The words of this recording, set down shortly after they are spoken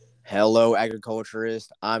Hello,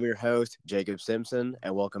 agriculturist. I'm your host, Jacob Simpson,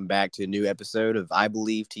 and welcome back to a new episode of I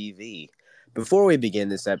Believe TV. Before we begin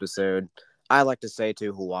this episode, I'd like to say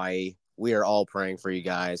to Hawaii, we are all praying for you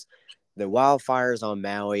guys. The wildfires on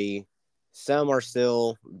Maui, some are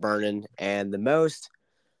still burning, and the most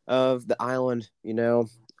of the island,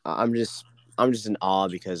 I'm just I'm just in awe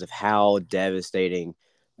because of how devastating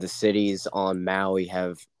the cities on Maui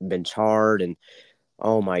have been charred. And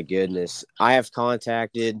oh my goodness. I have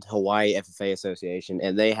contacted Hawaii FFA Association,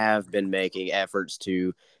 and they have been making efforts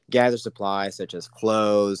to gather supplies such as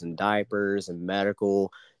clothes and diapers and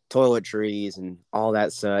medical toiletries and all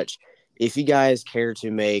that such. If you guys care to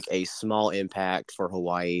make a small impact for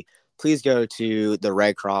Hawaii, please go to the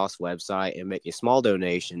Red Cross website and make a small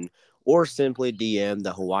donation, or simply DM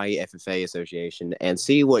the Hawaii FFA Association and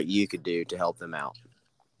see what you could do to help them out.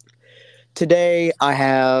 Today, I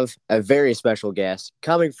have a very special guest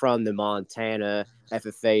coming from the Montana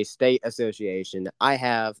FFA State Association. I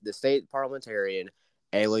have the state parliamentarian,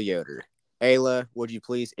 Ayla Yoder. Ayla, would you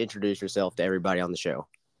please introduce yourself to everybody on the show?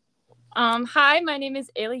 Hi, my name is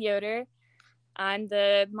Ayla Yoder. I'm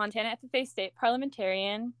the Montana FFA State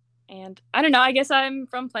Parliamentarian, and I don't know, I guess I'm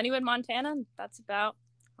from Plentywood, Montana. That's about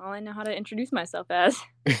all I know how to introduce myself as.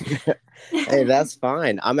 Hey, that's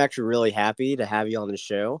fine. I'm actually really happy to have you on the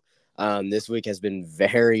show. This week has been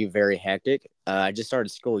very, very hectic. I just started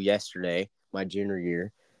school yesterday, my junior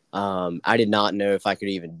year. I did not know if I could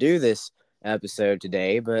even do this episode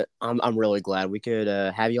today, but I'm really glad we could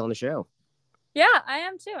have you on the show. Yeah, I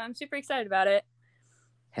am too. I'm super excited about it.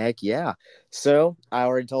 Heck yeah. So I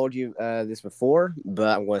already told you this before,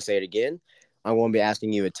 but I'm going to say it again. I'm going to be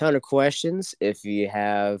asking you a ton of questions. If you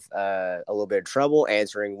have a little bit of trouble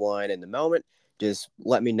answering one in the moment, just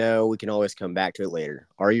let me know. We can always come back to it later.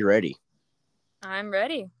 Are you ready? I'm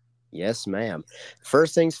ready. Yes, ma'am.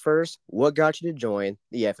 First things first, what got you to join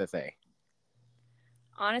the FFA?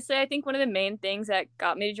 Honestly, I think one of the main things that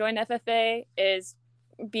got me to join FFA is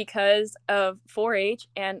because of 4-H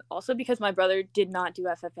and also because my brother did not do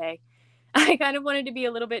FFA. I kind of wanted to be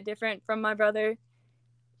a little bit different from my brother,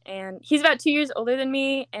 and he's about 2 years older than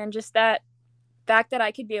me, and just that fact that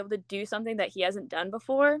I could be able to do something that he hasn't done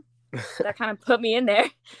before, that kind of put me in there.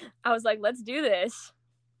 I was like, let's do this.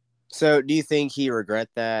 So do you think he regret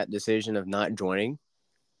that decision of not joining?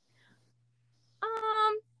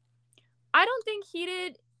 I don't think he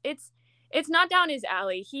did. It's not down his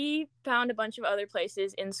alley. He found a bunch of other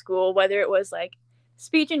places in school, whether it was like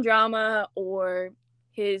speech and drama or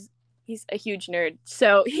he's a huge nerd.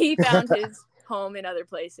 So he found his home in other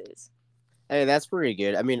places. Hey, that's pretty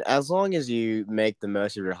good. I mean, as long as you make the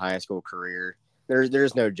most of your high school career,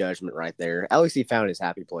 there's no judgment right there. At least he found his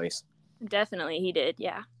happy place. Definitely he did,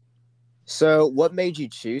 yeah. So what made you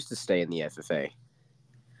choose to stay in the FFA?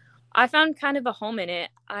 I found kind of a home in it.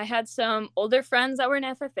 I had some older friends that were in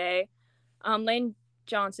FFA. Lane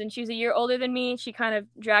Johnson, she was a year older than me. She kind of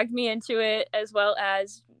dragged me into it, as well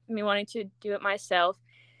as me wanting to do it myself.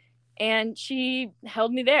 And she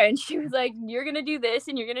held me there, and she was like, you're going to do this,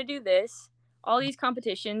 and you're going to do this. All these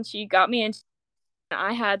competitions, she got me into, and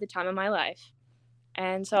I had the time of my life.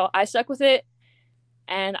 And so I stuck with it,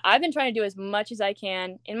 and I've been trying to do as much as I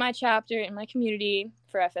can in my chapter, in my community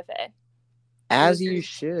for FFA. As you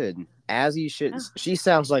should. As you should. Yeah. She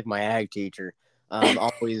sounds like my ag teacher.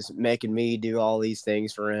 Always making me do all these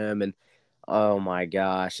things for him. And oh my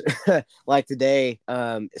gosh. Like today,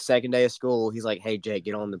 second day of school, he's like, hey, Jake,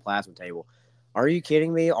 get on the plasma table. Are you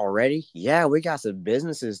kidding me already? Yeah, we got some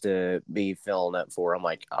businesses to be filling up for. I'm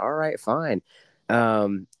like, all right, fine.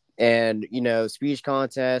 And, speech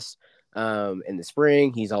contests in the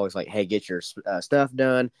spring, he's always like, hey, get your stuff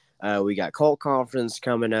done. We got cult conference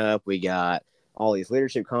coming up. We got all these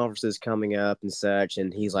leadership conferences coming up and such.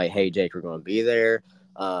 And he's like, hey, Jake, we're going to be there.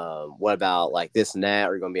 What about like this and that?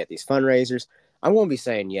 We're going to be at these fundraisers. I'm going to be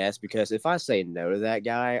saying yes, because if I say no to that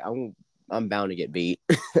guy, I'm bound to get beat.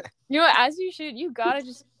 As you should, you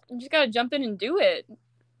just gotta jump in and do it.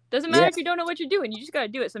 Doesn't matter if you don't know what you're doing. You just gotta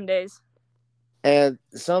do it some days. And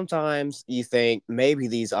sometimes you think maybe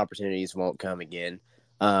these opportunities won't come again.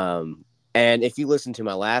 And if you listen to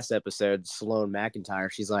my last episode, Sloan McIntyre,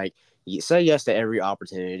 she's like, you say yes to every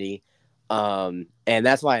opportunity. And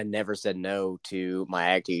that's why I never said no to my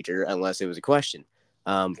ag teacher unless it was a question.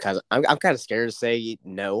 Because I'm kind of scared to say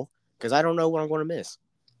no, because I don't know what I'm going to miss.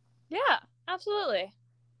 Yeah, absolutely.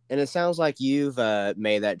 And it sounds like you've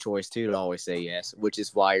made that choice too, to always say yes, which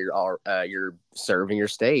is why you're serving your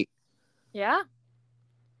state. Yeah.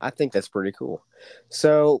 I think that's pretty cool.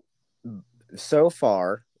 So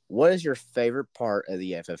far, what is your favorite part of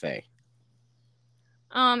the FFA?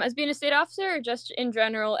 As being a state officer, or just in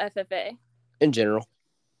general FFA? In general.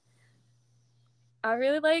 I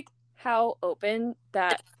really like how open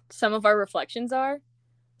that some of our reflections are.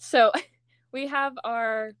 So we have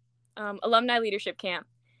our alumni leadership camp,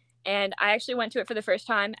 and I actually went to it for the first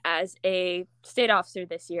time as a state officer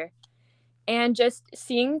this year. And just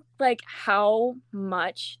seeing like how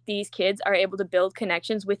much these kids are able to build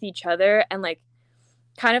connections with each other, and like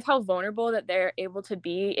kind of how vulnerable that they're able to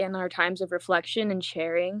be in our times of reflection and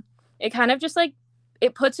sharing. It kind of just like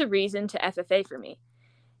it puts a reason to FFA for me.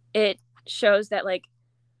 It shows that like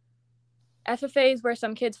FFA is where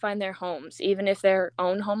some kids find their homes, even if their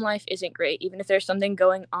own home life isn't great, even if there's something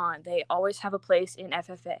going on, they always have a place in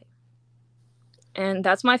FFA. And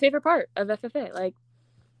that's my favorite part of FFA. Like,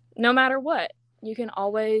 no matter what, you can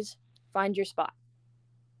always find your spot.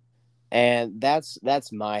 And that's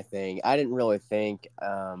my thing. I didn't really think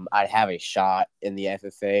I'd have a shot in the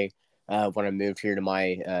FFA when I moved here to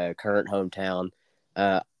my current hometown.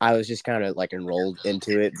 I was just kind of like enrolled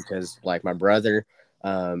into it because like my brother,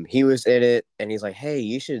 he was in it, and he's like, "Hey,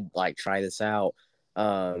 you should like try this out."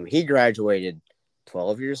 He graduated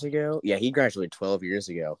 12 years ago. Yeah, he graduated 12 years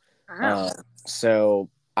ago. Wow. So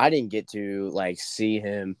I didn't get to like see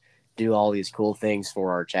him do all these cool things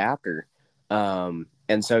for our chapter.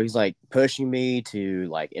 And so he's like pushing me to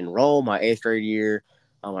like enroll my 8th grade year.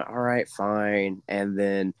 I'm like, all right, fine. And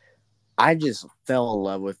then I just fell in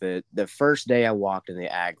love with it. The first day I walked in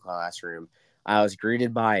the ag classroom, I was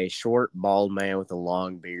greeted by a short, bald man with a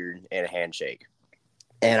long beard and a handshake.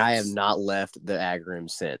 And I have not left the ag room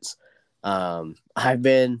since. I've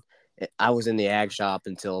been, I was in the ag shop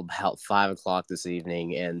until about 5 o'clock this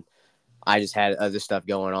evening, and I just had other stuff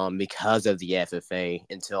going on because of the FFA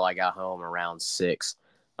until I got home around 6.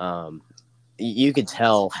 Um, you could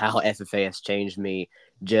tell how FFA has changed me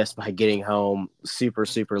just by getting home super,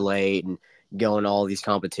 super late and going to all these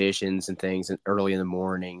competitions and things early in the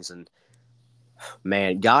mornings. And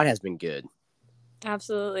man, God has been good.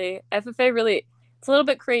 Absolutely. FFA really, it's a little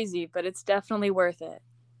bit crazy, but it's definitely worth it.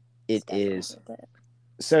 It is.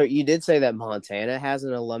 So you did say that Montana has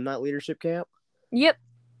an alumni leadership camp? Yep.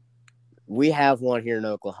 We have one here in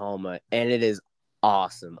Oklahoma, and it is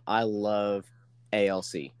awesome. I love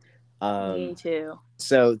ALC. Me too.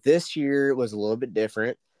 So this year was a little bit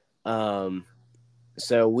different.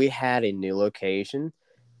 So we had a new location,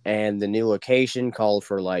 and the new location called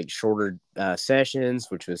for like shorter sessions,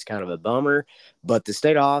 which was kind of a bummer. But the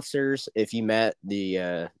state officers, if you met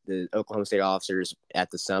the Oklahoma state officers at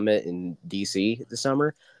the summit in DC this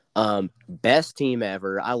summer, best team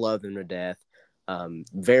ever. I love them to death.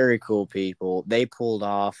 Very cool people. They pulled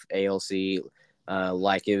off ALC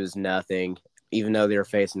like it was nothing, even though they were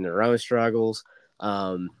facing their own struggles.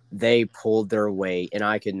 They pulled their weight, and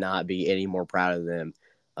I could not be any more proud of them.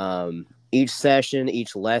 Each session,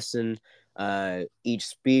 each lesson, each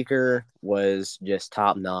speaker was just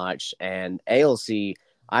top notch. And ALC,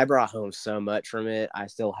 I brought home so much from it. I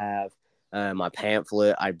still have my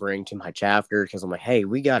pamphlet I bring to my chapter because I'm like, hey,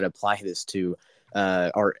 we got to apply this to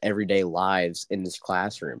our everyday lives in this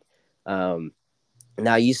classroom.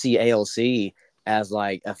 Now you see ALC as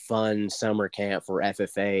like a fun summer camp for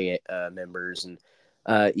FFA members, and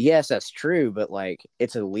yes, that's true, but like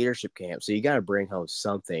it's a leadership camp, so you got to bring home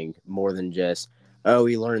something more than just, oh,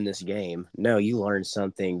 we learned this game. No, you learned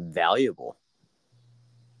something valuable.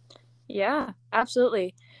 Yeah,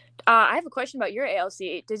 absolutely. I have a question about your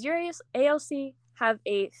ALC. Does your ALC have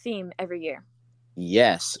a theme every year?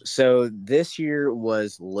 Yes. So this year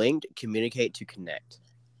was linked, communicate to connect.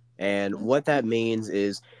 And what that means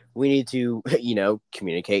is we need to,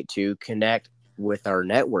 communicate to connect with our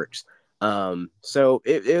networks. So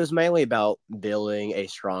it was mainly about building a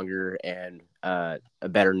stronger and a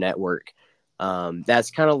better network.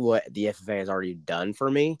 That's kind of what the FFA has already done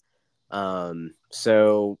for me.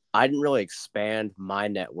 So I didn't really expand my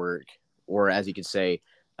network, or as you could say,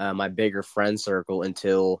 my bigger friend circle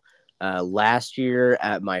until last year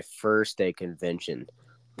at my first day convention.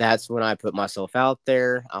 That's when I put myself out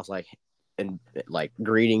there. I was like, and like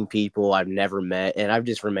greeting people I've never met, and I've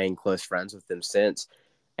just remained close friends with them since.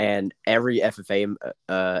 And every FFA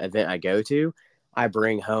event I go to, I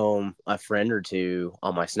bring home a friend or two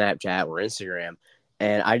on my Snapchat or Instagram,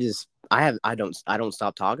 and I don't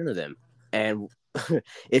stop talking to them. And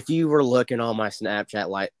if you were looking on my Snapchat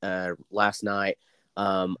like last night,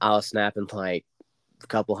 I was snapping like a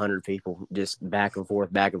couple hundred people just back and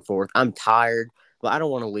forth, back and forth. I'm tired, but I don't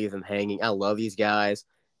want to leave them hanging. I love these guys,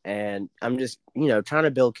 and I'm just trying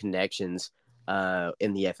to build connections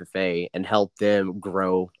in the FFA and help them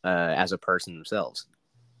grow as a person themselves.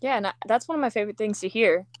 Yeah, and that's one of my favorite things to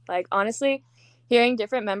hear. Like, honestly, hearing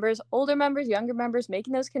different members, older members, younger members,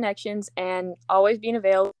 making those connections and always being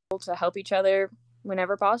available to help each other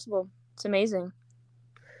whenever possible. It's amazing.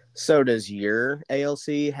 So does your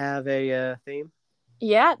ALC have a theme?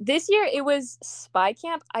 Yeah, this year it was spy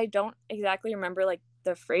camp. I don't exactly remember like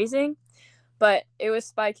the phrasing, but it was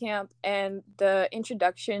spy camp and the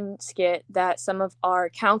introduction skit that some of our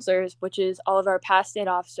counselors, which is all of our past state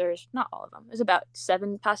officers, not all of them, there's about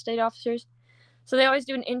 7 past state officers. So they always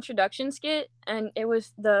do an introduction skit, and it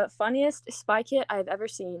was the funniest spy kit I've ever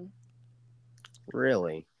seen.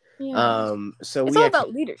 Really? Yeah. So It's we all actually about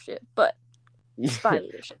leadership, but spy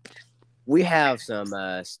leadership. we have some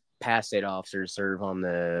past state officers serve on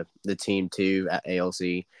the team too at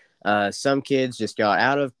ALC. Some kids just got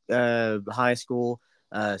out of high school.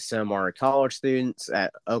 Some are college students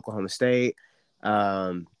at Oklahoma State.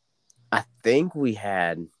 Um, I think we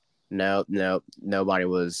had nobody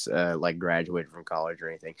was like graduated from college or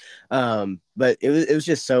anything. But it was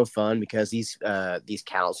just so fun because these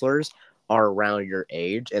counselors are around your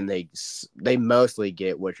age and they mostly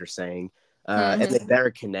get what you're saying. And they Mm-hmm. better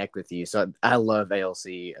connect with you. So I love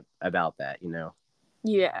ALC about that, you know.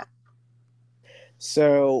 Yeah.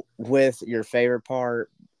 So with your favorite part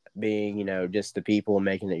being, just the people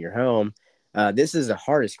making it your home, this is the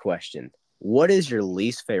hardest question. What is your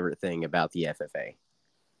least favorite thing about the FFA?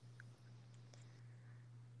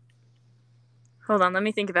 Hold on, let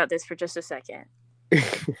me think about this for just a second.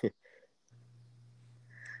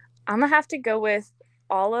 I'm gonna have to go with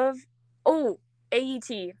all of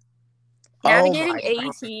AET. Oh Navigating my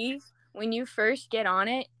god. AET when you first get on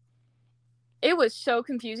it, it was so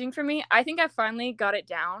confusing for me. I think I finally got it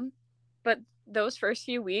down, but those first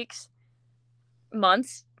few weeks,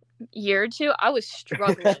 months, year or two, I was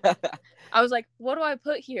struggling. I was like, what do I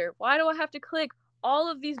put here? Why do I have to click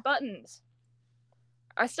all of these buttons?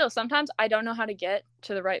 I still sometimes I don't know how to get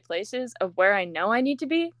to the right places of where I know I need to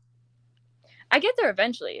be. I get there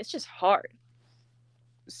eventually. It's just hard.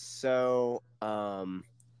 So,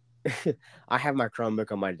 I have my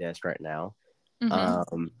Chromebook on my desk right now.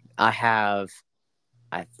 Mm-hmm. I have,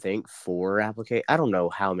 I think, four applications. I don't know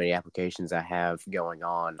how many applications I have going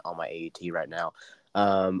on my AET right now.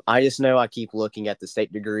 I just know I keep looking at the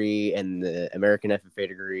state degree and the American FFA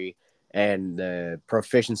degree and the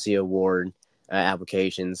proficiency award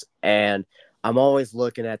applications, and I'm always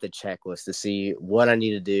looking at the checklist to see what I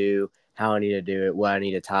need to do, how I need to do it, what I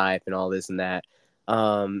need to type, and all this and that.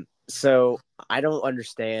 So I don't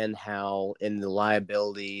understand how in the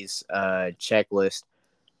liabilities checklist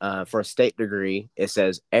for a state degree, it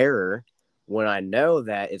says error when I know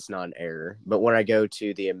that it's not an error. But when I go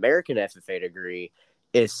to the American FFA degree,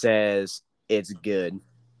 it says it's good.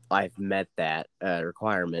 I've met that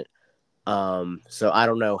requirement. So I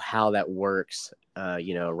don't know how that works,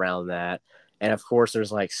 around that. And of course,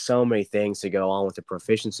 there's like so many things to go on with the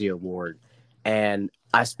proficiency award. And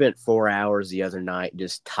I spent 4 hours the other night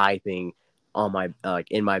just typing on my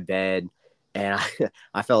like in my bed, and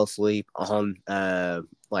I fell asleep on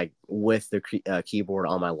like with the keyboard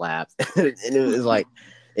on my lap, and it was like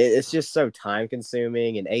it's just so time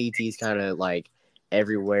consuming. And AET's kind of like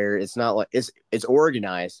everywhere. It's not like it's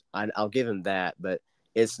organized. I'll give him that, but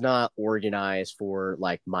it's not organized for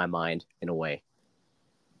like my mind in a way.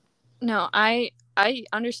 No, I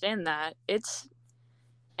understand that.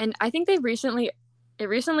 And I think it recently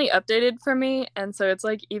updated for me, and so it's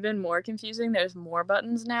like even more confusing. There's more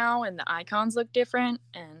buttons now and the icons look different,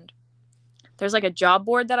 and there's like a job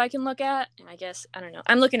board that I can look at, and I guess I don't know.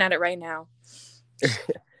 I'm looking at it right now.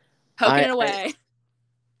 Poking I, it I away.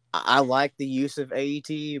 I like the use of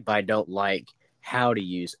AET, but I don't like how to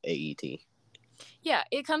use AET. Yeah,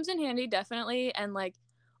 it comes in handy definitely, and like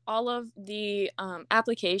all of the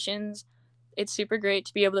applications, it's super great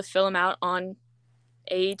to be able to fill them out on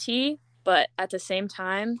AET, but at the same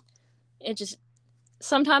time, it just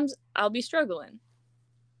sometimes I'll be struggling.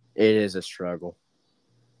 It is a struggle.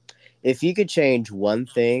 If you could change one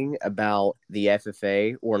thing about the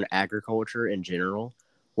FFA or an agriculture in general,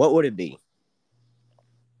 what would it be?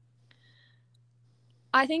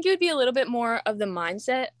 I think it would be a little bit more of the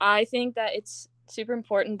mindset. I think that it's super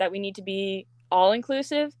important that we need to be all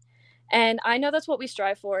inclusive. And I know that's what we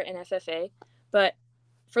strive for in FFA, but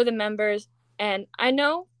for the members, and I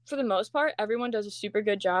know for the most part, everyone does a super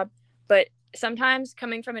good job, but sometimes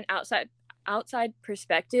coming from an outside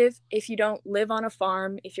perspective, if you don't live on a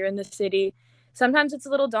farm, if you're in the city, sometimes it's a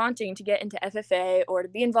little daunting to get into FFA or to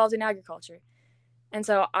be involved in agriculture. And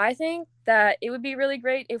so I think that it would be really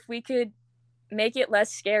great if we could make it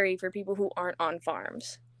less scary for people who aren't on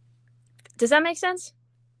farms. Does that make sense?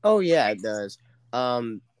 Oh yeah, it does.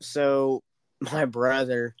 So my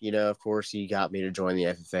brother, of course, he got me to join the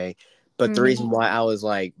FFA, but the Mm-hmm. reason why I was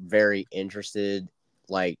like very interested,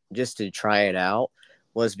 like just to try it out,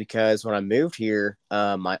 was because when I moved here,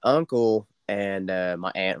 my uncle and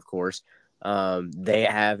my aunt, of course, they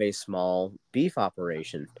have a small beef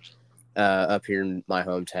operation up here in my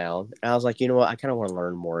hometown. And I was like, you know what? I kind of want to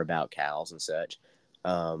learn more about cows and such.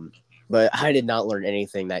 Um, but I did not learn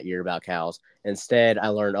anything that year about cows. Instead, I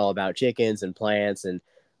learned all about chickens and plants and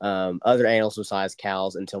other animals besides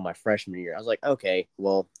cows until my freshman year. I was like, okay,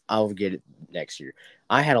 well, I'll get it next year.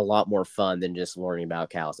 I had a lot more fun than just learning about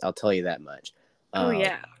cows. I'll tell you that much. Oh Um,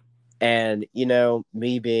 yeah. and,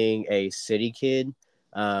 me being a city kid,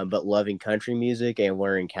 but loving country music and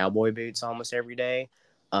wearing cowboy boots almost every day,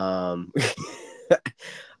 um,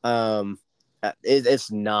 um,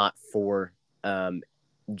 it's not for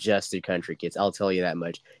just the country kids. I'll tell you that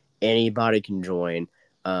much. Anybody can join.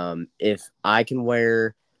 If I can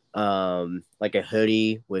wear like a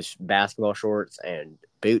hoodie with basketball shorts and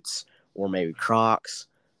boots, or maybe Crocs,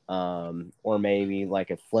 or maybe like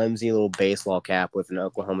a flimsy little baseball cap with an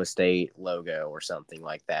Oklahoma State logo or something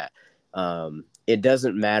like that. It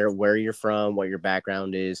doesn't matter where you're from, what your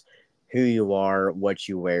background is, who you are, what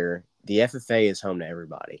you wear. The FFA is home to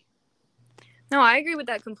everybody. No, I agree with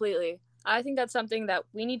that completely. I think that's something that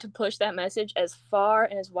we need to push that message as far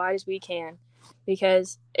and as wide as we can,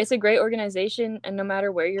 because it's a great organization, and no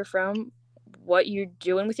matter where you're from, what you're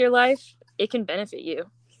doing with your life, it can benefit you.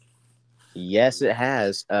 Yes, it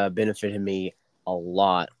has benefited me a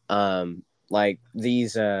lot. Like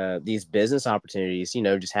these business opportunities,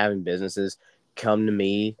 just having businesses come to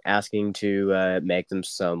me asking to make them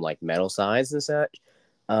some like metal signs and such.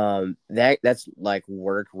 That's like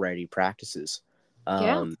work ready practices.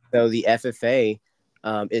 Yeah. So the FFA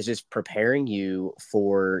is just preparing you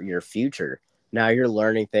for your future. Now you're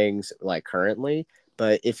learning things like currently,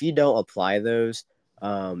 but if you don't apply those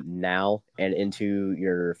now and into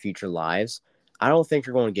your future lives, I don't think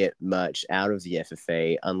you're going to get much out of the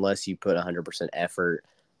FFA unless you put 100% effort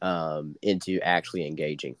into actually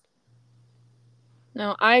engaging.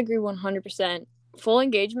 No, I agree 100%. Full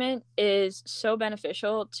engagement is so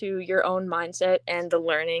beneficial to your own mindset and the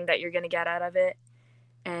learning that you're going to get out of it,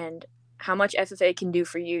 and how much FFA can do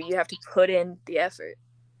for you. You have to put in the effort.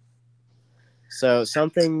 So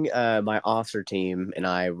something my officer team and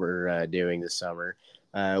I were doing this summer,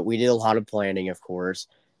 we did a lot of planning, of course,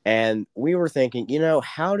 and we were thinking,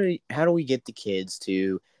 how do we get the kids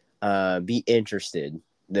to be interested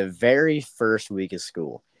the very first week of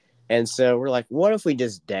school? And so we're like, what if we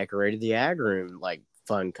just decorated the ag room like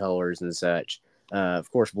fun colors and such? Of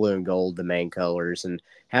course, blue and gold, the main colors, and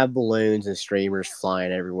have balloons and streamers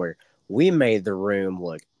flying everywhere. We made the room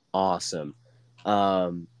look awesome.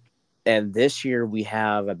 Um, and this year we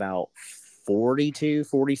have about 42,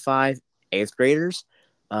 45 eighth graders.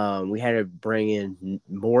 We had to bring in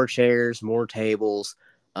more chairs, more tables.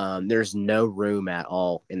 There's no room at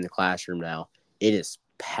all in the classroom now. It is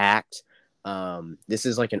packed. This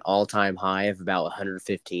is like an all-time high of about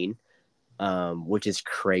 115, which is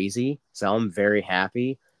crazy. So I'm very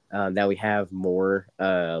happy that we have more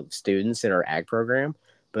students in our ag program.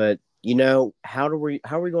 But how are we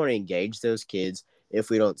going to engage those kids if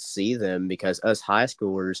we don't see them? Because us high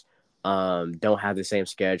schoolers don't have the same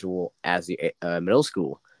schedule as the middle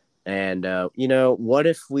school. And what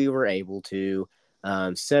if we were able to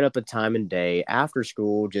set up a time and day after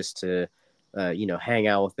school just to hang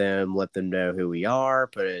out with them, let them know who we are,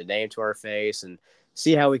 put a name to our face, and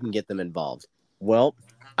see how we can get them involved. Well,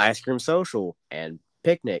 ice cream social and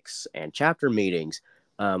picnics and chapter meetings,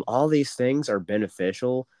 all these things are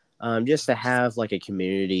beneficial, just to have like a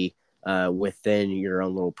community within your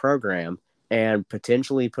own little program, and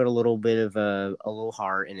potentially put a little bit of a little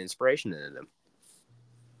heart and inspiration into them.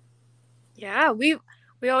 Yeah, we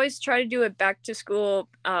always try to do a back to school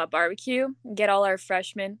barbecue. Get all our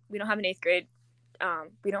freshmen. We don't have an eighth grade.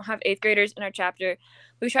 We don't have eighth graders in our chapter.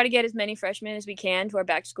 We try to get as many freshmen as we can to our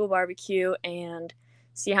back to school barbecue and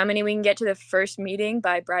see how many we can get to the first meeting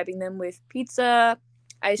by bribing them with pizza,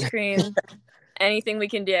 ice cream, anything we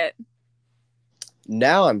can get.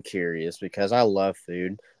 Now I'm curious because I love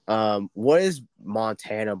food. What is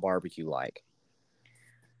Montana barbecue like?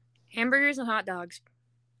 Hamburgers and hot dogs,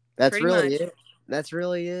 That's pretty really much. it. That's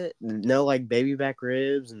really it. No, like baby back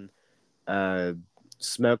ribs and uh,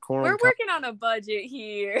 smoked corn on We're top. working on a budget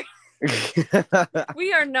here.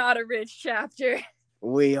 We are not a rich chapter.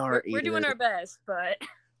 We We're, aren't we're doing either. our best, but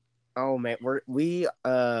Oh man, we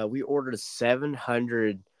ordered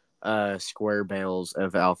 700 square bales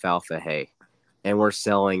of alfalfa hay, and we're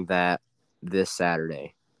selling that this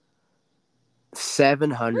Saturday.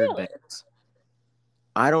 700 really, bales.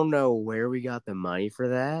 I don't know where we got the money for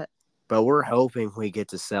that, but we're hoping we get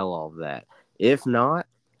to sell all of that. If not,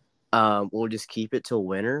 we'll just keep it till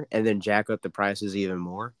winter and then jack up the prices even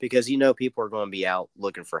more because people are going to be out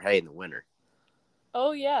looking for hay in the winter.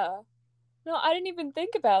 Oh, yeah. No, I didn't even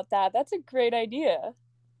think about that. That's a great idea.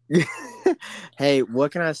 Hey,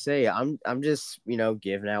 what can I say? I'm just,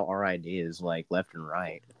 giving out our ideas like left and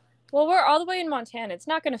right. Well, we're all the way in Montana. It's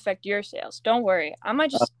not going to affect your sales. Don't worry. I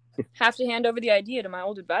might Uh, just have to hand over the idea to my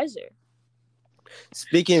old advisor.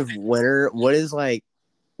 Speaking of winter,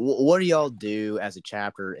 what do y'all do as a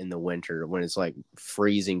chapter in the winter when it's like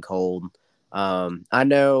freezing cold? I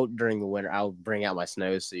know during the winter I'll bring out my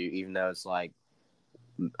snowsuit, even though it's like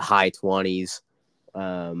high 20s.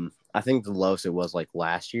 I think the lowest it was like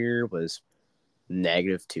last year was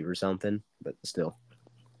 -2 or something, but still.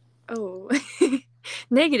 Oh,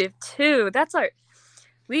 -2. That's our.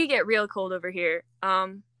 We get real cold over here.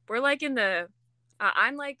 We're like in the.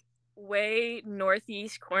 I'm like way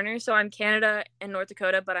northeast corner, so I'm Canada and North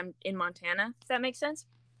Dakota, but I'm in Montana. If that makes sense.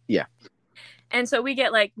 Yeah. And so we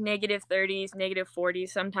get like -30s,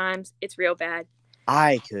 -40s sometimes. It's real bad.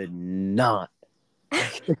 I could not.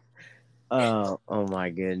 Oh my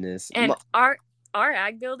goodness. And our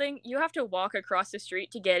ag building, you have to walk across the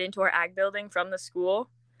street to get into our ag building from the school.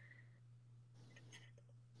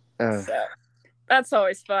 So that's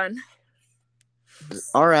always fun.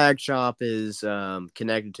 Our ag shop is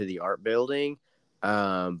connected to the art building,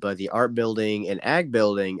 but the art building and ag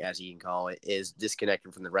building, as you can call it, is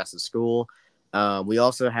disconnected from the rest of the school. We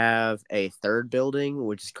also have a third building,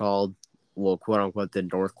 which is called, well, quote unquote, the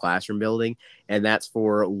North Classroom building, and that's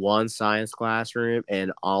for one science classroom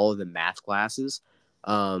and all of the math classes.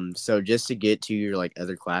 So just to get to your like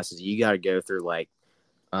other classes, you got to go through like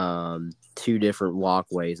two different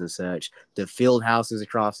walkways and such. The field house is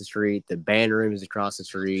across the street, the band room is across the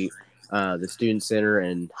street, the student center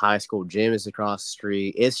and high school gym is across the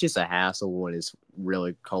street. It's just a hassle when it's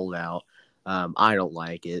really cold out. I don't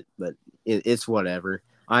like it, but it's whatever.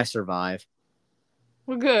 I survive.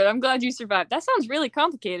 Well, good. I'm glad you survived. That sounds really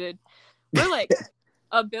complicated. We're like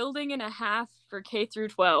a building and a half for K through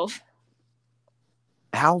 12.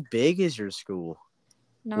 How big is your school?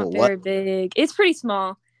 Not very big. It's pretty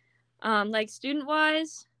small. Like student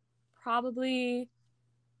wise, probably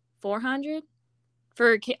 400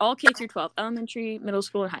 for all K through 12, elementary, middle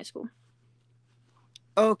school, and high school.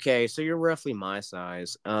 Okay, so you're roughly my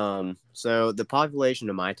size. So the population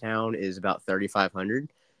of my town is about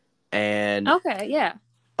 3,500, and Okay, yeah.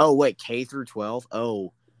 oh wait, K through 12.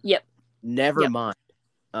 Oh, Yep. never Yep.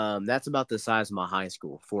 mind. That's about the size of my high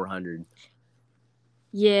school, 400.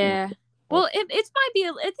 Yeah. Well, it might be.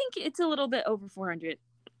 I think it's a little bit over 400.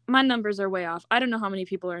 My numbers are way off. I don't know how many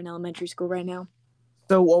people are in elementary school right now.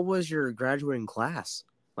 So, what was your graduating class?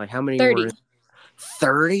 Like, how many 30. were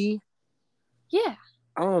 30? Yeah.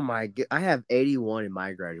 Oh my god, I have 81 in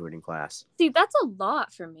my graduating class. See, that's a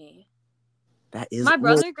lot for me. That is My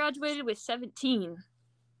brother graduated with 17.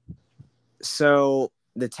 So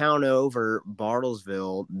the town over,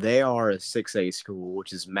 Bartlesville, they are a 6A school,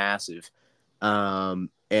 which is massive.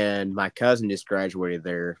 And my cousin just graduated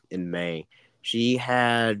there in May. She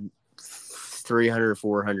had 300,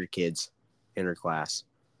 400 kids in her class.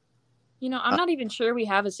 I'm not even sure we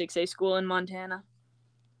have a 6A school in Montana.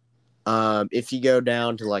 If you go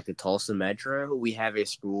down to like the Tulsa Metro, we have a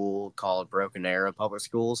school called Broken Arrow Public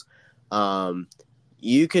Schools.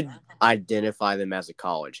 You could identify them as a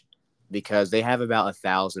college because they have about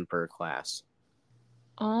 1,000 per class.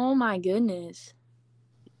 Oh my goodness.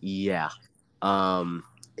 Yeah.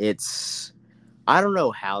 It's I don't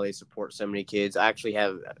know how they support so many kids. I actually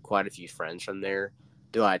have quite a few friends from there.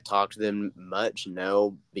 Do I talk to them much?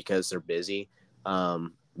 No, because they're busy.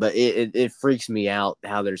 But it freaks me out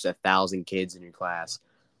how there's 1,000 kids in your class.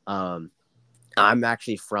 I'm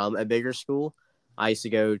actually from a bigger school. I used to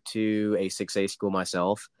go to a 6A school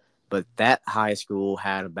myself, but that high school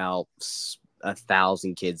had about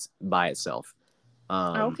 1,000 kids by itself.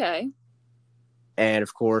 Okay. And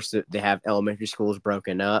of course, they have elementary schools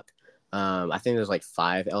broken up. I think there's like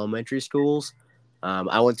 5 elementary schools.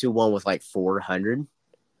 I went to one with like 400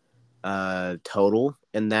 total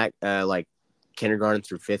in that, like kindergarten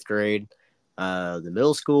through 5th grade. The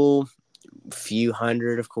middle school, few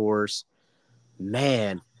hundred, of course.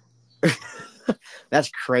 Man, that's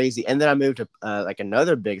crazy. And then I moved to like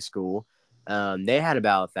another big school. They had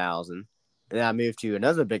about 1,000. And then I moved to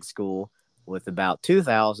another big school with about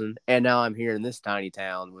 2,000. And now I'm here in this tiny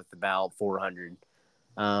town with about 400.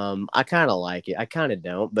 I kind of like it. I kind of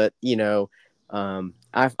don't, but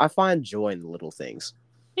I find joy in the little things.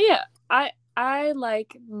 Yeah, I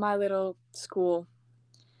like my little school.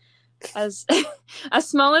 As as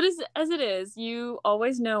small as it is, you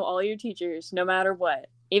always know all your teachers, no matter what,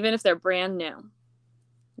 even if they're brand new.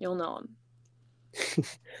 You'll know them.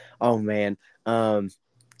 Oh man.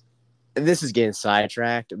 this is getting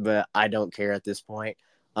sidetracked, but I don't care at this point.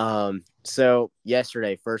 So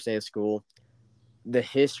yesterday, first day of school, the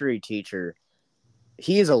history teacher,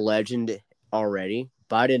 he is a legend already,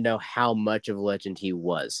 but I didn't know how much of a legend he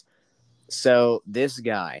was. So this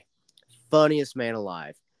guy, funniest man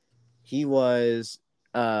alive. He was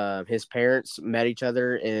his parents met each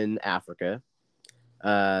other in Africa.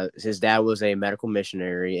 His dad was a medical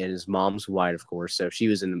missionary, and his mom's white, of course, so she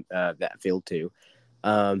was in that field too.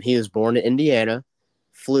 He was born in Indiana,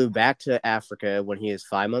 flew back to Africa when he was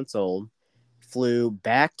 5 months old, flew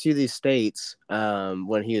back to the States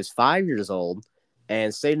when he was 5 years old,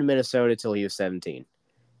 and stayed in Minnesota till he was 17.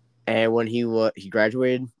 And when he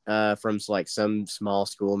graduated from like some small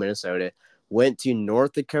school in Minnesota, went to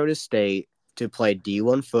North Dakota State to play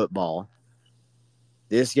D1 football.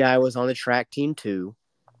 This guy was on the track team too.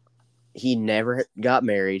 He never got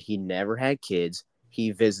married. He never had kids.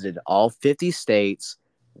 He visited all 50 states,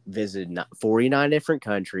 visited 49 different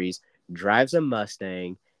countries, drives a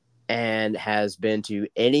Mustang, and has been to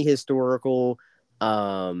any historical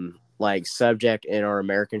like subject in our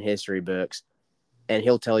American history books, and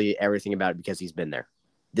he'll tell you everything about it because he's been there.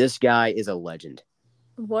 This guy is a legend.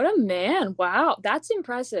 What a man. Wow. That's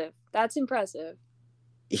impressive. That's impressive.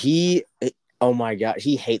 He oh my god,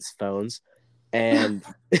 he hates phones. And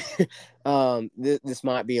this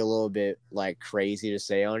might be a little bit like crazy to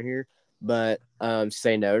say on here, but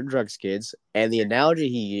say no to drugs, kids. And the analogy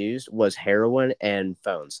he used was heroin and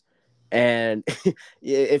phones. And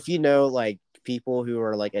if you know, like people who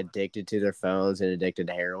are like addicted to their phones and addicted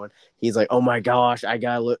to heroin, he's like, oh my gosh, I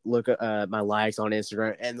gotta look at my likes on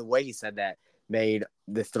Instagram. And the way he said that made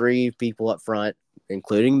the three people up front,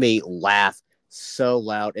 including me, laugh so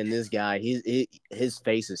loud. And this guy, his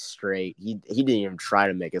face is straight. He didn't even try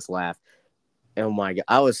to make us laugh. Oh my god,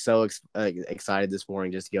 I was so excited this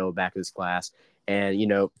morning just to go back to his class. And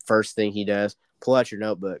first thing he does, pull out your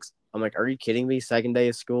notebooks. I'm like, are you kidding me? Second day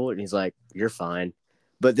of school? And he's like, you're fine.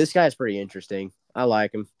 But this guy's pretty interesting. I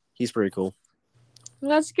like him. He's pretty cool.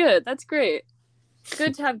 That's good. That's great.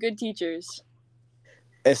 Good to have good teachers.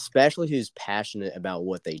 Especially who's passionate about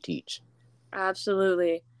what they teach.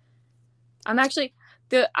 Absolutely.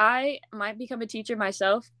 I might become a teacher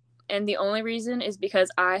myself, and the only reason is because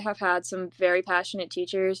I have had some very passionate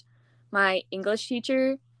teachers. My English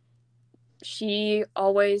teacher, she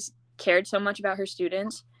always cared so much about her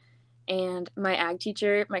students, and my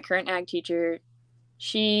current ag teacher,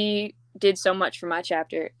 she did so much for my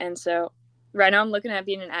chapter. And so right now I'm looking at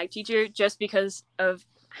being an ag teacher just because of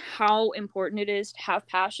how important it is to have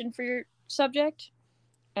passion for your subject.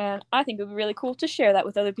 And I think it would be really cool to share that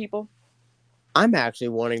with other people. I'm actually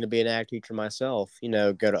wanting to be an ag teacher myself.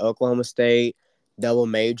 Go to Oklahoma State, double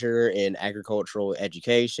major in agricultural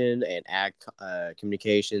education and ag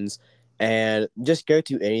communications, and just go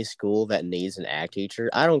to any school that needs an ag teacher.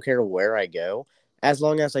 I don't care where I go, as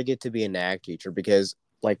long as I get to be an ag teacher, because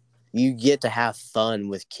like you get to have fun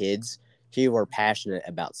with kids who are passionate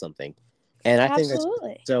about something, and I think that's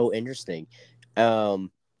Absolutely. so interesting.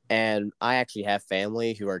 And I actually have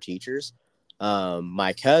family who are teachers.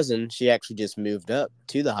 My cousin, she actually just moved up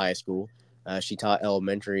to the high school. She taught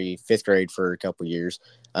elementary, fifth grade for a couple years.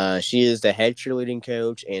 She is the head cheerleading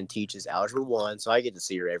coach and teaches Algebra 1, so I get to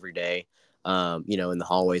see her every day, in the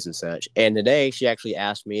hallways and such. And today, she actually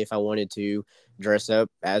asked me if I wanted to dress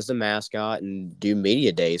up as the mascot and do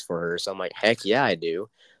media days for her. So I'm like, heck yeah, I do.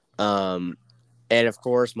 Um, and of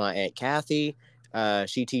course, my Aunt Kathy,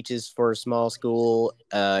 she teaches for a small school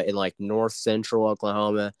in like north central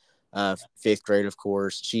Oklahoma, fifth grade, of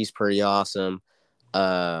course. She's pretty awesome.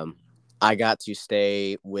 Um, I got to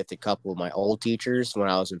stay with a couple of my old teachers when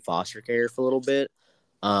I was in foster care for a little bit.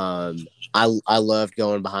 I loved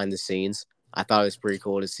going behind the scenes. I thought it was pretty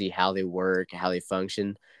cool to see how they work, how they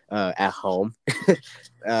function at home.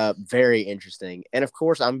 Very interesting. And of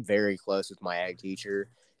course, I'm very close with my ag teacher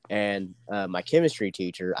and my chemistry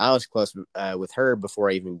teacher. I was close with her before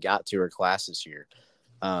I even got to her class this year.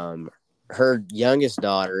 Um, Her youngest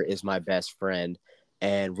daughter is my best friend,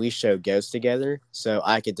 and we show ghosts together. So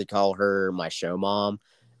I get to call her my show mom,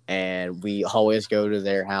 and we always go to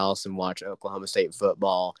their house and watch Oklahoma State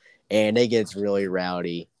football, and it gets really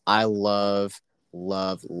rowdy. I love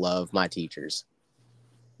my teachers.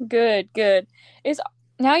 Good, good. Is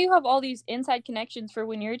Now you have all these inside connections for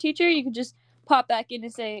when you're a teacher. You can just pop back in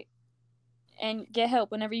and say and get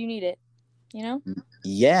help whenever you need it. You know?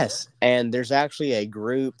 Yes, and there's actually a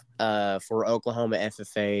group for Oklahoma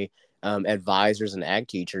FFA advisors and ag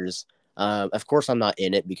teachers. Of course, I'm not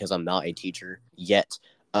in it because I'm not a teacher yet.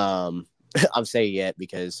 I'm saying yet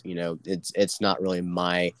because it's not really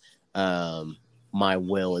my my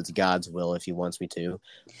will. It's God's will if He wants me to.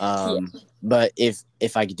 Yeah, But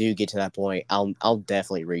if I do get to that point, I'll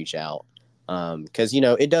definitely reach out. Because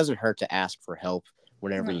it doesn't hurt to ask for help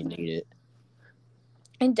whenever no, you need it.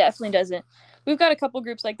 it definitely doesn't. We've got a couple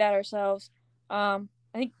groups like that ourselves. I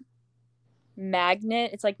think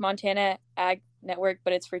Magnet. It's like Montana Ag Network,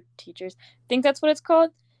 but it's for teachers. I think that's what it's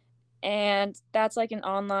called. And that's like an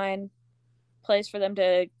online place for them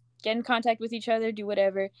to get in contact with each other, do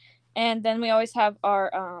whatever. And then we always have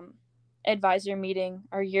our advisor meeting,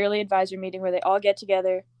 our yearly advisor meeting where they all get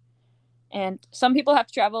together. And some people have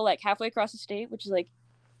to travel like halfway across the state, which is like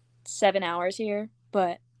 7 hours here.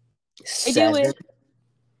 But I do 7? it.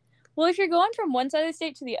 Well, if you're going from one side of the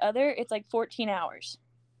state to the other, it's like 14 hours.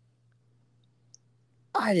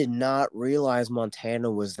 I did not realize Montana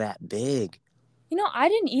was that big. I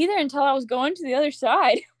didn't either until I was going to the other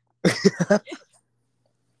side.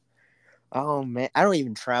 Oh man, I don't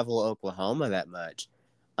even travel Oklahoma that much.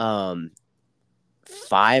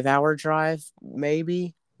 5-hour drive,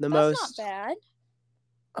 maybe the That's not most. bad.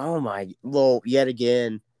 Oh my! Well, yet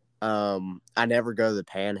again, I never go to the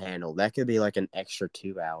Panhandle. That could be like an extra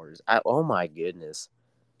 2 hours. Oh my goodness!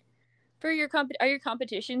 For your are your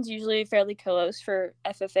competitions usually fairly close for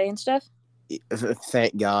FFA and stuff?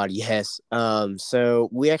 Thank God, yes. So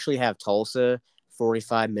we actually have Tulsa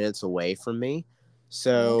 45 minutes away from me.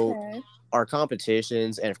 So Okay. our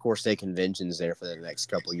competitions and of course the conventions there for the next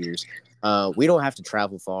couple of years. We don't have to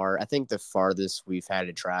travel far. I think the farthest we've had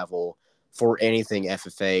to travel for anything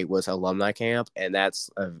FFA was alumni camp, and that's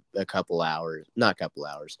a couple hours, not a couple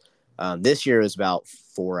hours. This year was about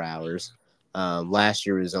 4 hours. Last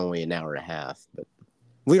year was only an hour and a half, but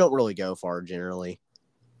we don't really go far generally.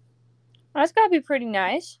 That's gotta be pretty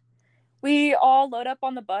nice. We all load up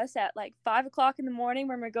on the bus at like 5 o'clock in the morning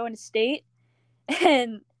when we're going to state.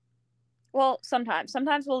 And well, sometimes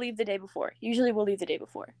we'll leave the day before. Usually we'll leave the day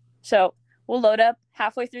before. So we'll load up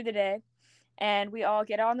halfway through the day and we all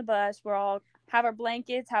get on the bus. We're all have our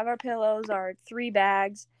blankets, have our pillows, our 3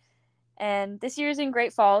 bags. And this year's in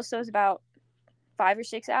Great Falls, so it's about 5 or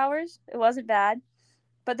 6 hours. It wasn't bad.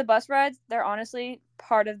 But the bus rides, they're honestly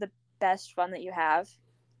part of the best fun that you have.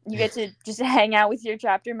 You get to just hang out with your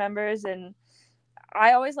chapter members, and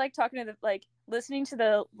I always like talking to listening to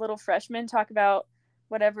the little freshmen talk about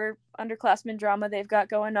whatever underclassmen drama they've got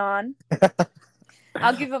going on.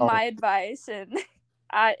 I'll give them Oh, my advice, and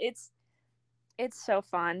it's so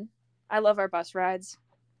fun. I love our bus rides.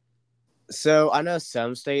 so I know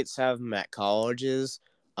some states have them at colleges.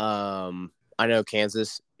 I know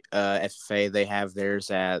Kansas FFA, they have theirs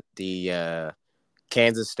at the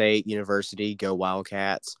Kansas State University. Go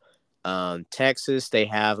Wildcats. Texas, they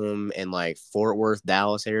have them in like Fort Worth,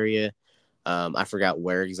 Dallas area. I forgot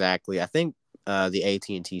where exactly. I think the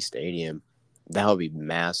AT&T Stadium. That would be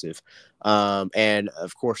massive. And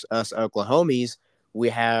of course, us Oklahomies, we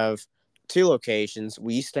have two locations.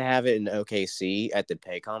 We used to have it in OKC at the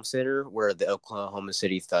Paycom Center where the Oklahoma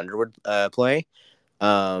City Thunder would play.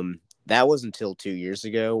 That was until 2 years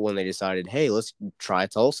ago when they decided, hey, let's try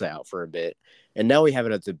Tulsa out for a bit. And now we have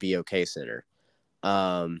it at the BOK Center,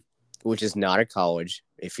 which is not a college,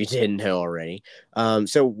 if you didn't know already.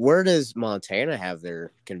 So where does Montana have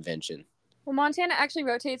their convention? Well, Montana actually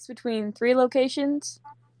rotates between 3 locations.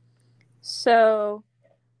 So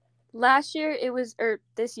last year it was, or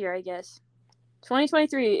this year, I guess,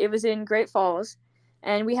 2023, it was in Great Falls,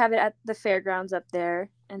 and we have it at the fairgrounds up there.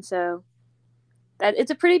 And so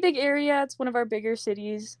it's a pretty big area. It's one of our bigger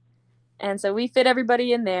cities, and so we fit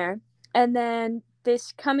everybody in there. And then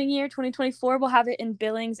this coming year, 2024, we'll have it in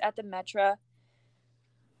Billings at the Metra.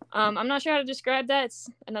 I'm not sure how to describe that. It's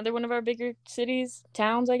another one of our bigger cities,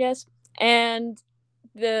 towns, I guess. And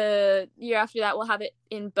the year after that, we'll have it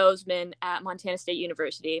in Bozeman at Montana State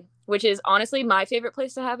University, which is honestly my favorite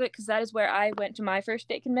place to have it because that is where I went to my first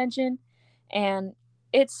state convention. And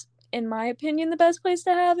it's, in my opinion, the best place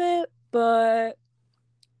to have it. But,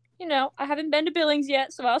 I haven't been to Billings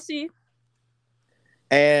yet, so I'll see.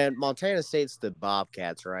 And Montana State's the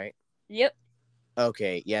Bobcats, right? Yep.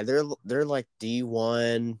 Okay, yeah, they're like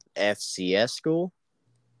D1 FCS school.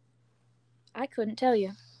 I couldn't tell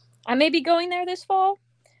you. I may be going there this fall,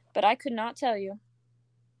 but I could not tell you.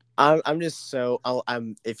 I'm just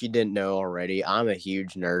I'm if you didn't know already, I'm a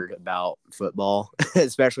huge nerd about football,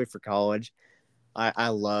 especially for college. I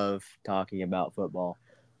love talking about football.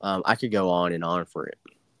 I could go on and on for it.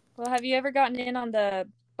 Well, have you ever gotten in on the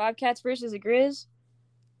Bobcats versus the Grizz?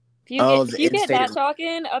 If you get Oh, if the you get in-state. that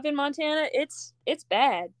talking up in Montana, it's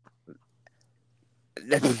bad.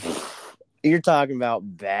 You're talking about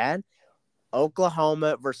bad?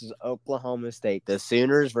 Oklahoma versus Oklahoma State, the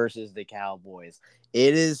Sooners versus the Cowboys.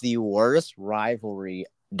 It is the worst rivalry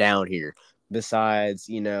down here, besides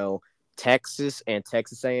Texas and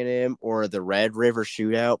Texas A&M, or the Red River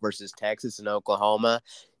Shootout versus Texas and Oklahoma.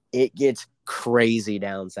 It gets crazy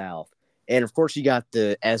down south, and of course you got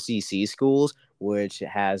the SEC schools, which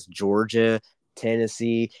has Georgia,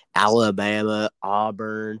 Tennessee, Alabama,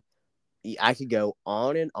 Auburn. I could go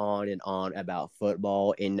on and on and on about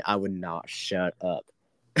football, and I would not shut up.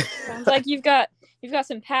 Sounds like you've got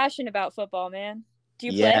some passion about football, man. Do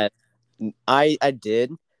you play? Yeah, I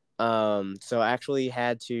did. So I actually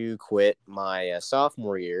had to quit my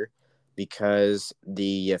sophomore year because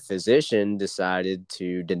the physician decided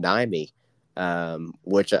to deny me,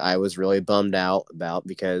 which I was really bummed out about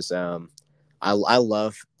because I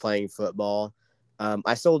love playing football.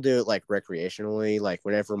 I still do it like recreationally. Like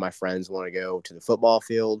whenever my friends want to go to the football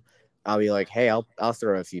field, I'll be like, "Hey, I'll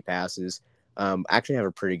throw a few passes." I actually have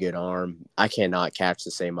a pretty good arm. I cannot catch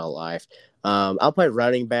to save my life. I'll play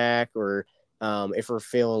running back, or if we're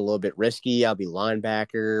feeling a little bit risky, I'll be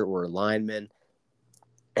linebacker or lineman,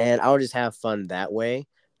 and I'll just have fun that way.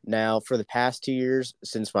 Now, for the past 2 years,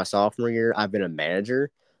 since my sophomore year, I've been a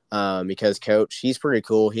manager because coach, he's pretty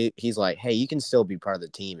cool. He's like, hey, you can still be part of the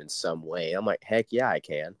team in some way. I'm like, heck yeah, I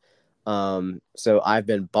can. So I've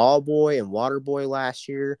been ball boy and water boy last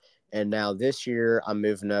year, and now this year I'm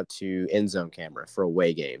moving up to end zone camera for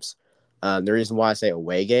away games. The reason why I say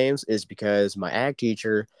away games is because my ag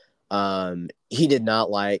teacher, he did not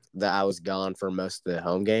like that I was gone for most of the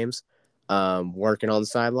home games, working on the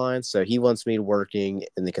sidelines. So he wants me working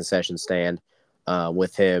in the concession stand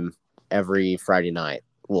with him every Friday night.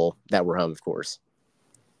 Well, that we're home, of course.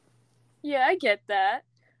 Yeah, I get that.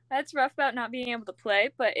 That's rough about not being able to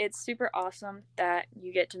play, but it's super awesome that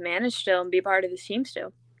you get to manage still and be part of the team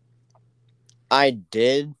still. I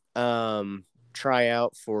did try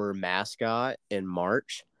out for mascot in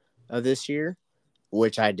March of this year,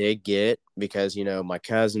 which I did get because, my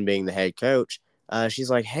cousin being the head coach, she's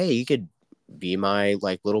like, hey, you could be my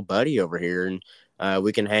like little buddy over here, and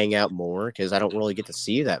we can hang out more because I don't really get to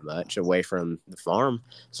see you that much away from the farm.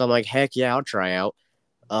 So I'm like, heck yeah, I'll try out.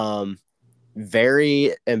 Um,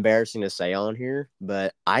 Very embarrassing to say on here,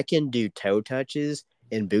 but I can do toe touches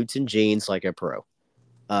in boots and jeans like a pro,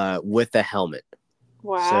 with the helmet. So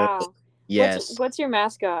Wow. What's yes, what's your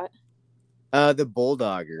mascot? the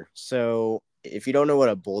bulldogger. So if you don't know what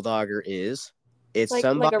a bulldogger is, it's Like a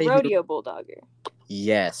somebody who, rodeo bulldogger.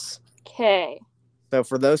 yes. Okay. So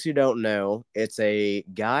for those who don't know, it's a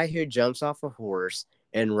guy who jumps off a horse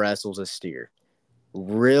and wrestles a steer.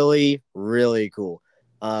 Really, really cool.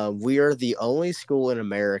 We are the only school in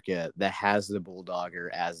America that has the bulldogger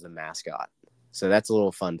as the mascot. So that's a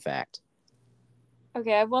little fun fact.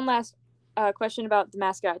 Okay, I have one last question about the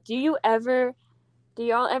mascot. Do y'all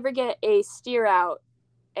ever get a steer out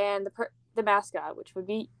and the mascot, which would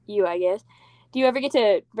be you, I guess? Do you ever get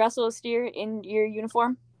to wrestle a steer in your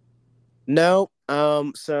uniform? No,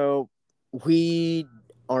 so we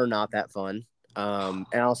are not that fun. And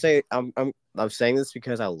I'll say I'm saying this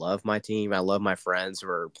because I love my team. I love my friends who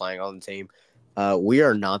are playing on the team. We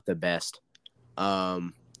are not the best.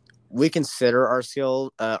 Um, we consider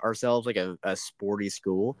ourselves like a sporty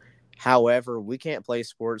school. However, we can't play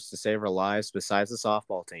sports to save our lives besides the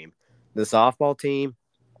softball team. The softball team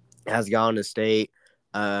has gone to state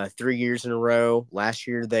 3 years in a row. Last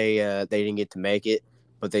year they didn't get to make it,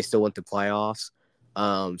 but they still went to playoffs.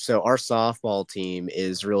 So our softball team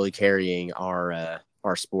is really carrying our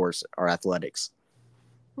sports, our athletics.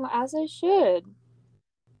 Well, as I should.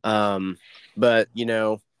 But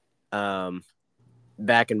um,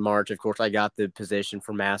 back in March, of course, I got the position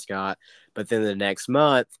for mascot. But then the next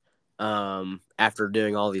month, after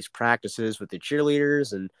doing all these practices with the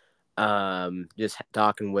cheerleaders and just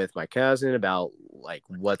talking with my cousin about like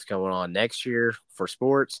what's going on next year for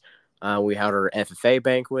sports, we had our FFA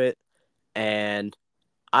banquet, and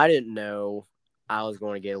I didn't know I was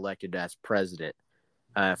going to get elected as president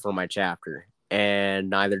for my chapter, and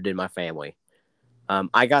neither did my family.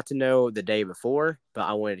 I got to know the day before, but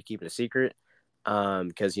I wanted to keep it a secret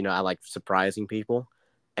because I like surprising people.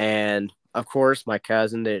 And of course, my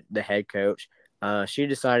cousin, the head coach, she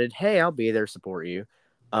decided, hey, I'll be there to support you.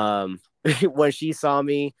 When she saw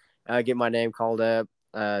me get my name called up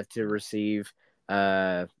to receive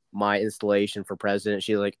my installation for president,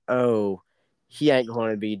 she's like, oh, he ain't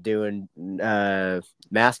going to be doing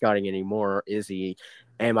mascotting anymore, is he?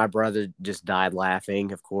 And my brother just died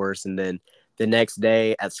laughing, of course. And then the next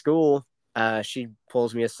day at school, she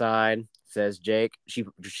pulls me aside, says, Jake,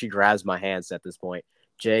 she grabs my hands at this point.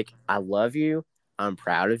 Jake, I love you. I'm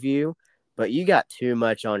proud of you, but you got too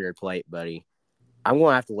much on your plate, buddy. I'm going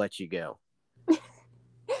to have to let you go.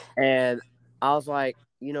 And I was like,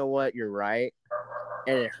 you know what? You're right.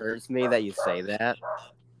 And it hurts me that you say that,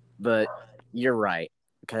 but you're right.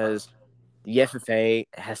 Because the FFA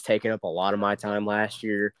has taken up a lot of my time last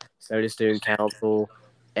year. So did student council.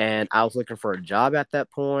 And I was looking for a job at that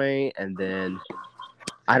point, and then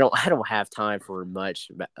I don't have time for much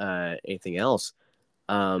anything else.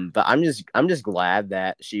 But I'm just glad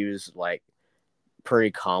that she was like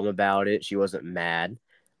pretty calm about it. She wasn't mad.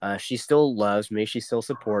 She still loves me. She still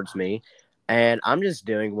supports me, and I'm just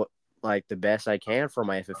doing what like the best I can for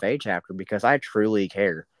my FFA chapter because I truly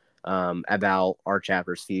care about our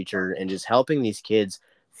chapter's future and just helping these kids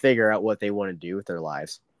figure out what they want to do with their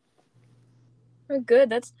lives.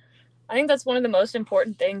 Good. I think that's one of the most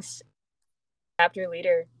important things. Chapter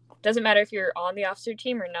leader, doesn't matter if you're on the officer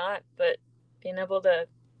team or not, but being able to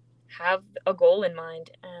have a goal in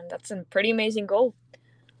mind, and that's a pretty amazing goal.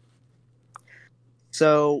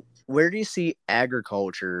 So, where do you see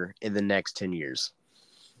agriculture in the next 10 years?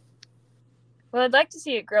 Well, I'd like to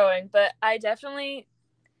see it growing, but I definitely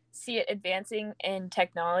see it advancing in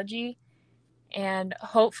technology and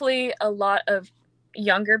hopefully a lot of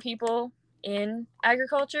younger people in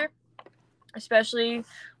agriculture, especially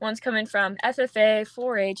ones coming from FFA,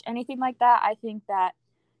 4-H, anything like that. I think that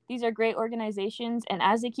these are great organizations, and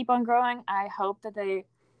as they keep on growing, I hope that they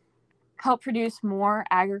help produce more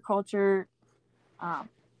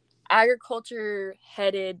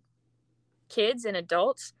agriculture-headed kids and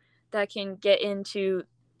adults that can get into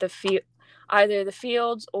the field, either the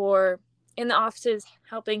fields or in the offices,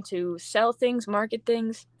 helping to sell things, market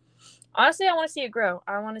things. Honestly, I want to see it grow.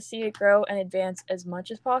 I want to see it grow and advance as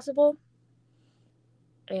much as possible.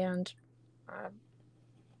 And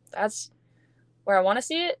that's where I want to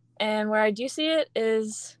see it. And where I do see it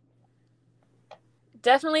is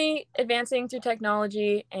definitely advancing through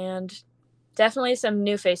technology and definitely some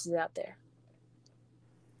new faces out there.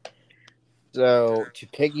 So, to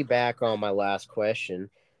piggyback on my last question,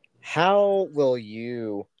 how will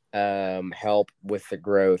you help with the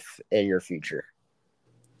growth in your future?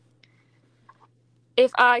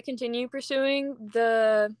 If I continue pursuing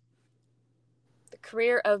the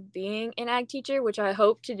career of being an ag teacher, which I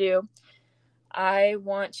hope to do, I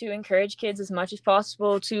want to encourage kids as much as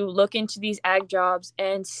possible to look into these ag jobs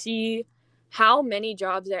and see how many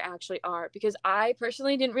jobs there actually are. Because I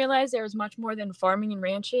personally didn't realize there was much more than farming and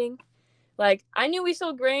ranching. Like, I knew we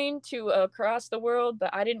sold grain to across the world,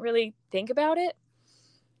 but I didn't really think about it.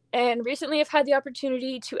 And recently I've had the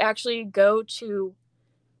opportunity to actually go to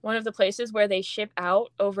one of the places where they ship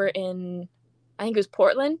out over in, I think it was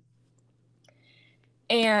Portland.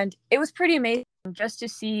 And it was pretty amazing just to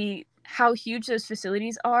see how huge those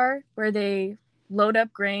facilities are, where they load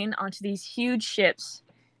up grain onto these huge ships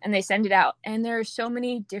and they send it out. And there are so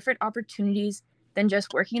many different opportunities than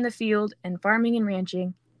just working in the field and farming and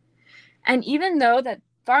ranching. And even though that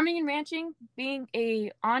farming and ranching, being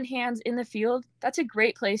on hands in the field, that's a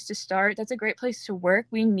great place to start. That's a great place to work.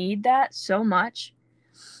 We need that so much.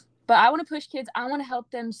 But I want to push kids. I want to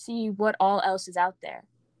help them see what all else is out there.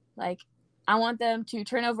 Like, I want them to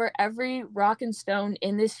turn over every rock and stone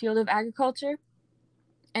in this field of agriculture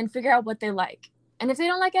and figure out what they like. And if they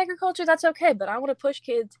don't like agriculture, that's okay. But I want to push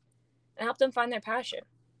kids and help them find their passion.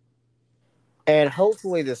 And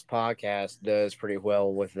hopefully this podcast does pretty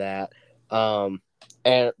well with that. And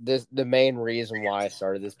the main reason why I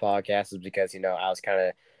started this podcast is because, I was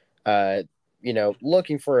kind of,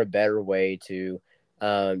 looking for a better way to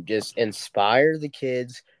just inspire the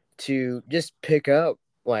kids to just pick up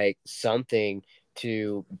like something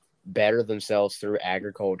to better themselves through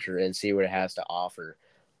agriculture and see what it has to offer.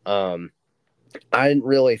 I didn't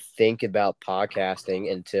really think about podcasting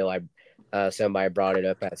until somebody brought it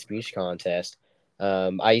up at speech contest.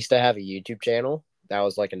 I used to have a YouTube channel that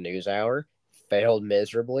was like a news hour, failed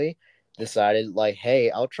miserably, decided like, hey,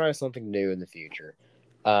 I'll try something new in the future.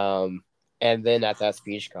 And then at that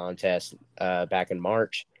speech contest back in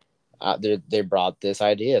March, they brought this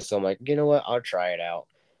idea. So I'm like, you know what? I'll try it out.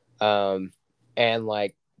 And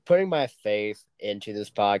like putting my faith into this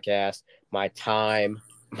podcast, my time,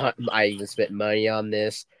 I even spent money on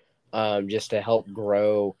this just to help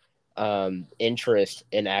grow interest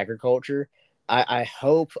in agriculture. I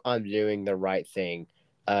hope I'm doing the right thing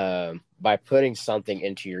by putting something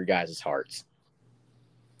into your guys' hearts.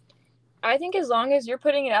 I think as long as you're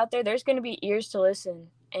putting it out there, there's going to be ears to listen.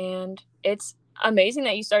 And it's amazing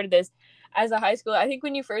that you started this as a high schooler. I think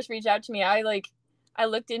when you first reached out to me, I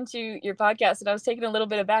looked into your podcast and I was taken a little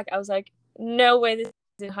bit aback. I was like, no way this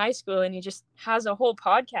is in high school and he just has a whole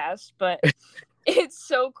podcast. But it's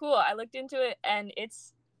so cool. I looked into it and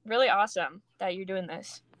it's really awesome that you're doing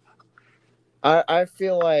this. I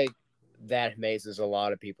feel like that amazes a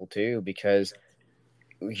lot of people too, because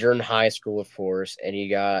you're in high school, of course, and you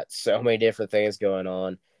got so many different things going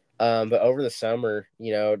on. But over the summer,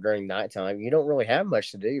 during nighttime, you don't really have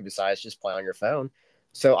much to do besides just play on your phone.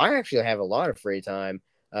 So I actually have a lot of free time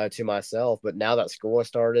to myself. But now that school has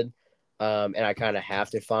started, and I kind of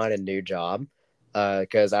have to find a new job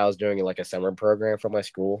because I was doing like a summer program for my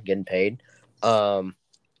school, getting paid. Um,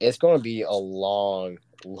 it's going to be a long,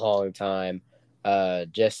 long time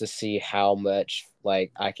just to see how much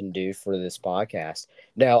like I can do for this podcast.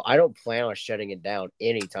 Now, I don't plan on shutting it down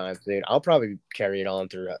anytime soon. I'll probably carry it on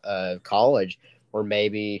through college, or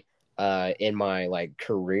maybe in my like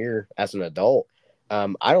career as an adult.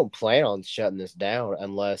 I don't plan on shutting this down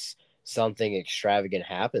unless something extravagant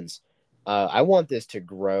happens. I want this to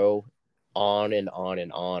grow on and on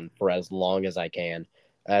and on for as long as I can,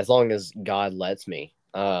 as long as God lets me.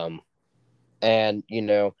 And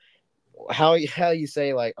how you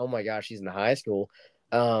say like, oh my gosh, he's in high school.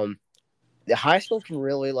 Um, the high school can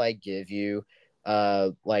really like give you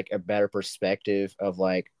like a better perspective of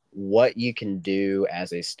like what you can do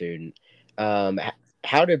as a student.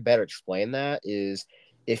 How to better explain that is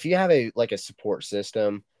if you have a support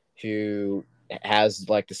system who has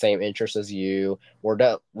like the same interest as you, or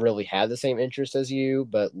don't really have the same interest as you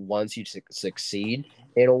but wants you to succeed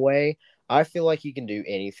in a way, I feel like you can do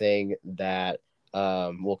anything that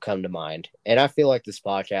will come to mind. And I feel like this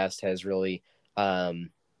podcast has really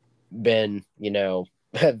been,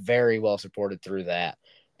 very well supported through that.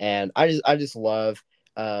 And I just love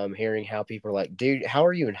hearing how people are like, dude, how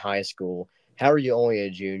are you in high school? How are you only a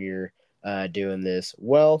junior doing this?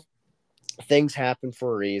 Well, things happen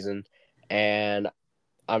for a reason, and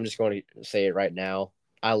I'm just going to say it right now.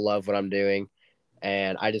 I love what I'm doing,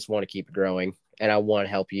 and I just want to keep it growing, and I want to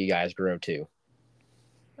help you guys grow too.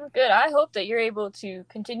 Oh, good. I hope that you're able to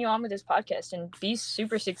continue on with this podcast and be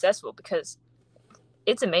super successful because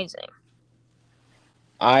it's amazing.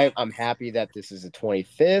 I'm happy that this is the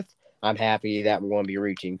 25th. I'm happy that we're going to be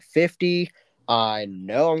reaching 50. I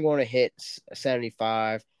know I'm going to hit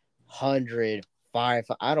 75, 100, 5.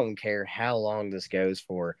 I don't care how long this goes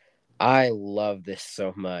for. I love this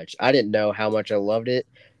so much. I didn't know how much I loved it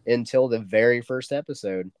until the very first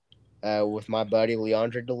episode with my buddy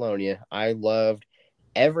Leandre Delonia. I loved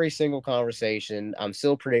every single conversation. I'm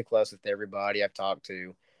still pretty close with everybody I've talked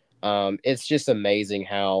to. It's just amazing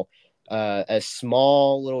how a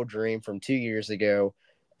small little dream from 2 years ago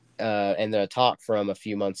and then a talk from a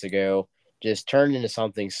few months ago just turned into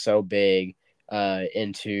something so big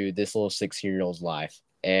into this little 16-year-old's life.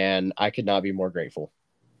 And I could not be more grateful.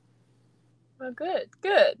 Well, good,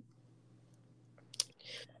 good.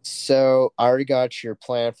 So I already got your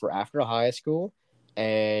plan for after high school,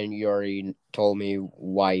 and you already told me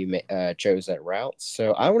why you chose that route.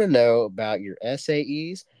 So I want to know about your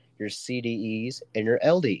SAEs, your CDEs, and your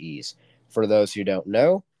LDEs. For those who don't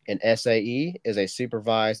know, an SAE is a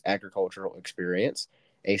supervised agricultural experience,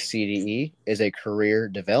 a CDE is a career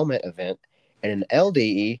development event, and an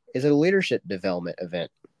LDE is a leadership development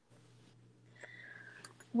event.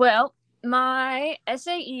 Well, my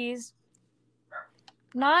SAEs,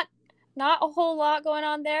 not not a whole lot going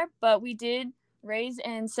on there, but we did raise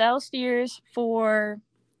and sell steers for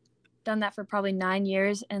done that for probably 9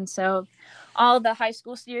 years, and so all the high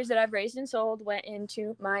school steers that I've raised and sold went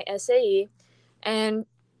into my SAE. And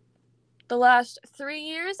the last 3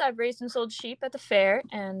 years I've raised and sold sheep at the fair,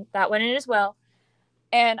 and that went in as well.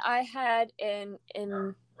 And I had in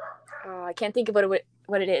I can't think of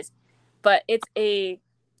what it is, but it's a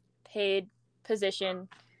paid position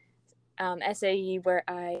SAE where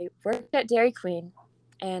I worked at Dairy Queen,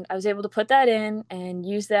 and I was able to put that in and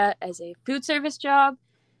use that as a food service job.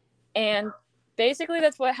 And basically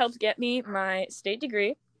that's what helped get me my state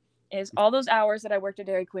degree, is all those hours that I worked at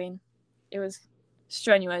Dairy Queen. It was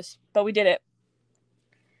strenuous, but we did it.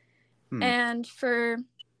 Hmm. And for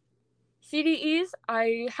CDEs,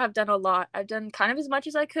 I have done a lot. I've done kind of as much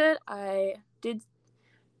as I could. I did.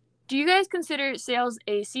 Do you guys consider sales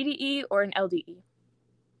a CDE or an LDE?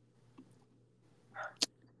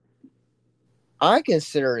 I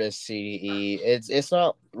consider it a CDE. It's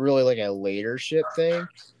not really like a leadership thing,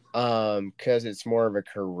 because it's more of a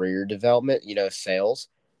career development. Sales,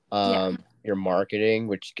 Yeah. your marketing,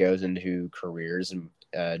 which goes into careers and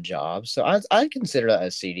jobs. So I consider that a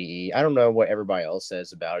CDE. I don't know what everybody else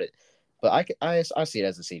says about it, but I see it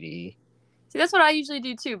as a CDE. See, that's what I usually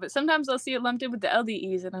do too, but sometimes I'll see it lumped in with the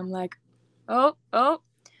LDEs, and I'm like, oh, oh.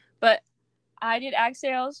 But I did ag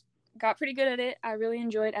sales, got pretty good at it. I really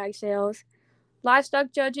enjoyed ag sales.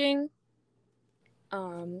 Livestock judging,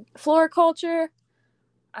 floriculture,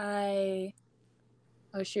 Oh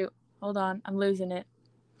shoot, hold on, I'm losing it.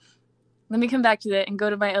 Let me come back to that and go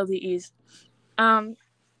to my LDEs.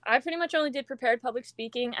 I pretty much only did prepared public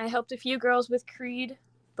speaking. I helped a few girls with Creed,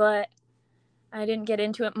 but I didn't get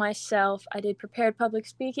into it myself. I did prepared public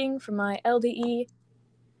speaking for my LDE.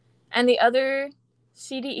 And the other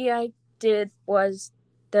CDE I did was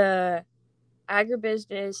the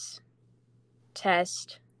agribusiness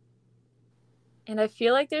test. And I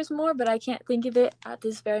feel like there's more, but I can't think of it at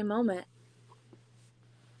this very moment.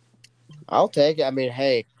 I'll take it. I mean,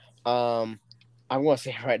 hey, I'm gonna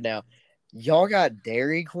say right now, y'all got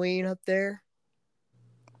Dairy Queen up there?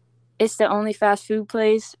 It's the only fast food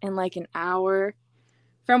place in like an hour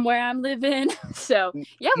from where I'm living. So, yeah,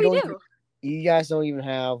 You we don't even do. you guys don't even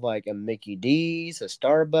have like a Mickey D's, a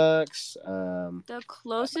Starbucks, The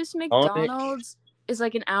closest Sonic. McDonald's is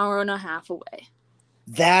like an hour and a half away.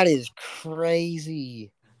 That is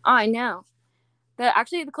crazy. I know. The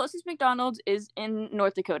closest McDonald's is in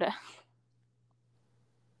North Dakota.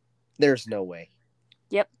 There's no way.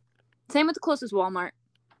 Yep. Same with the closest Walmart.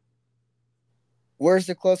 Where's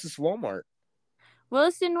the closest Walmart?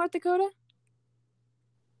 Williston, North Dakota?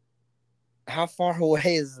 How far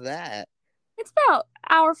away is that? It's about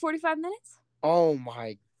hour 45 minutes. Oh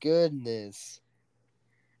my goodness.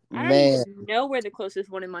 I don't Man, even know where the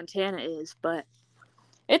closest one in Montana is, but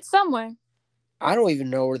it's somewhere. I don't even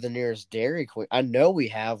know where the nearest Dairy Queen. I know we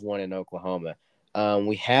have one in Oklahoma.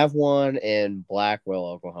 We have one in Blackwell,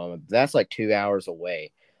 Oklahoma. That's like 2 hours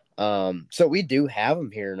away. So we do have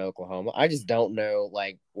them here in Oklahoma. I just don't know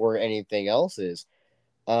like where anything else is.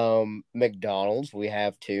 McDonald's, we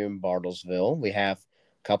have two in Bartlesville. We have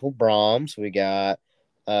a couple Brahms. We got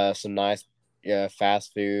some nice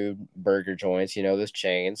fast food burger joints. You know those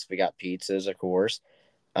chains. We got pizzas, of course.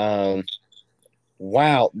 Um,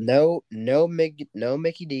 wow, no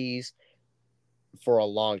Mickey D's for a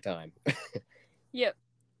long time. Yep.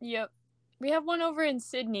 Yep. We have one over in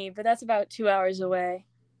Sydney, but that's about 2 hours away.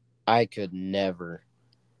 I could never.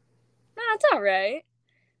 Nah, it's all right.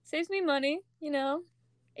 Saves me money, Eat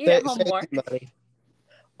at home Save more. money.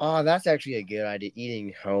 Oh, that's actually a good idea.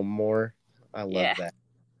 Eating home more. I Yeah. love that.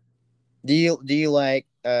 Do you like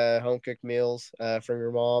home cooked meals from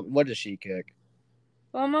your mom? What does she cook?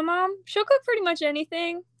 Well, my mom, she'll cook pretty much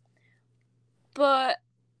anything, but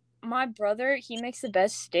my brother, he makes the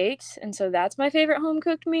best steaks, and so that's my favorite home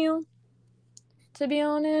cooked meal, to be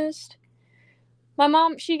honest. My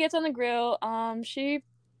mom, she gets on the grill. She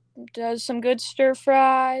does some good stir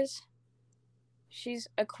fries. She's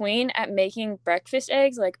a queen at making breakfast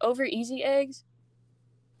eggs, like over easy eggs.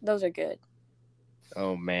 Those are good.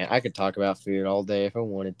 Oh man, I could talk about food all day if I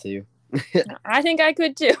wanted to. I think I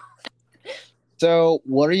could too. So,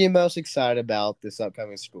 what are you most excited about this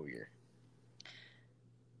upcoming school year?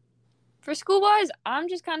 For school wise, I'm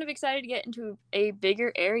just kind of excited to get into a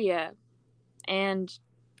bigger area and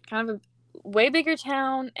kind of a way bigger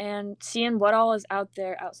town and seeing what all is out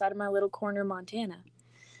there outside of my little corner, Montana.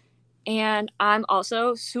 And I'm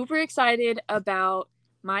also super excited about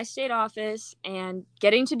my state office and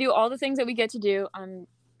getting to do all the things that we get to do. I'm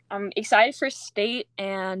excited for state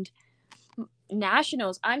and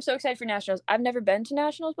nationals. I'm so excited for nationals. I've never been to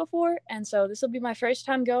nationals before, and so this will be my first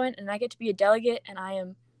time going, and I get to be a delegate, and I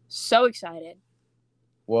am so excited.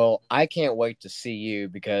 Well, I can't wait to see you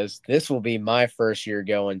because this will be my first year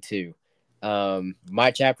going too.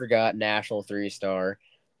 My chapter got national 3-star.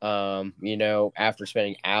 After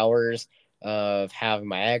spending hours of having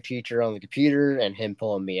my ag teacher on the computer and him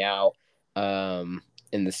pulling me out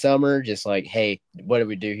in the summer, just like, hey, what do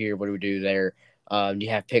we do here? What do we do there? Do you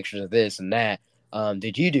have pictures of this and that?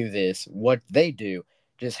 Did you do this? What did they do?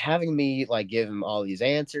 Just having me like give him all these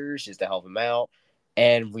answers just to help him out,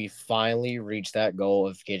 and we finally reached that goal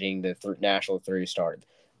of getting the national 3-star.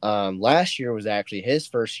 Last year was actually his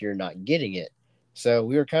first year not getting it, so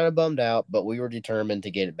we were kind of bummed out, but we were determined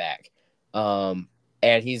to get it back.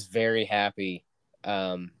 And he's very happy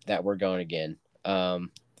that we're going again.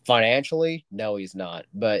 Financially, no, he's not,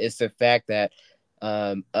 but it's the fact that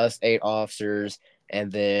us 8 officers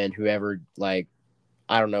and then whoever, like,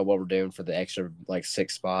 I don't know what we're doing for the extra like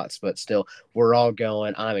 6 spots, but still, we're all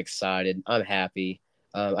going. I'm excited. I'm happy.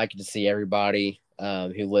 I get to see everybody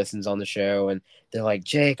who listens on the show, and they're like,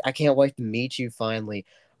 Jake, I can't wait to meet you finally.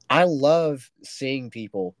 I love seeing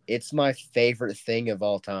people. It's my favorite thing of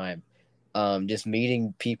all time. Just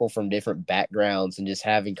meeting people from different backgrounds and just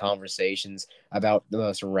having conversations about the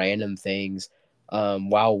most random things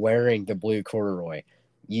while wearing the blue corduroy.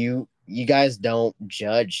 You guys don't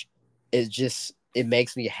judge. It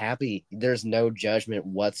makes me happy. There's no judgment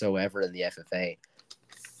whatsoever in the FFA.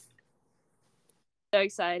 So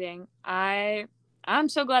exciting. I I'm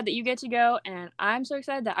so glad that you get to go, and I'm so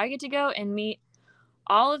excited that I get to go and meet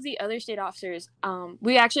all of the other state officers.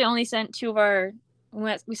 We actually only sent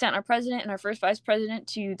we sent our president and our first vice president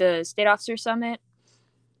to the state officer summit.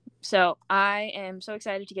 So I am so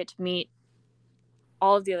excited to get to meet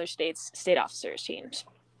all of the other states' state officers teams.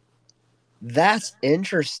 That's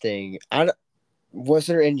interesting. Was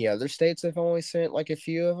there any other states that have only sent like a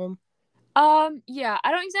few of them? Yeah,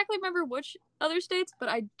 I don't exactly remember which other states, but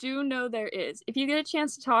I do know there is. If you get a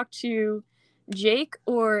chance to talk to Jake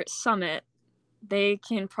or Summit, they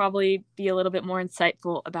can probably be a little bit more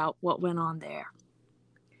insightful about what went on there.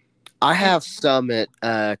 I have Summit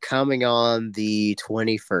coming on the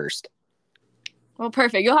 21st. Well,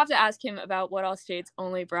 perfect. You'll have to ask him about what all states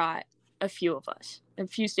only brought a few of us, a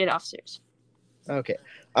few state officers. Okay.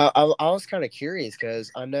 I was kind of curious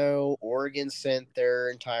because I know Oregon sent their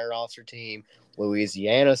entire officer team.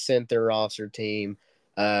 Louisiana sent their officer team.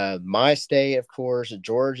 My state, of course,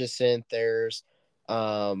 Georgia sent theirs.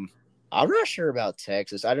 I'm not sure about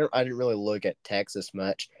Texas. I didn't really look at Texas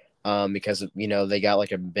much because they got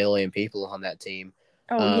like 1 billion people on that team.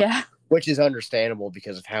 Oh, yeah. Which is understandable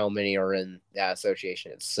because of how many are in that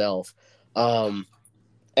association itself. And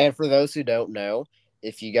for those who don't know,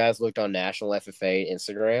 if you guys looked on National FFA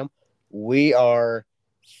Instagram, we are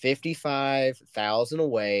 55,000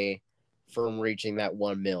 away from reaching that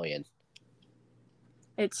 1 million.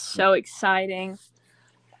 It's so exciting.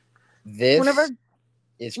 This one of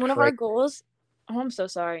crazy. our goals. Oh, I'm so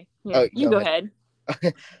sorry. Yeah, you go ahead.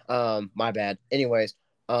 My bad. Anyways,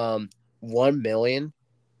 1 million.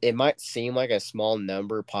 It might seem like a small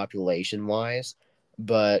number population wise,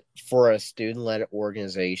 but for a student led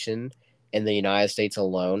organization in the United States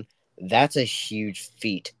alone, that's a huge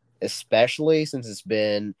feat, especially since it's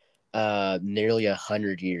been nearly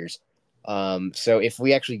 100 years. So if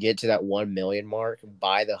we actually get to that 1 million mark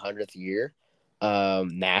by the 100th year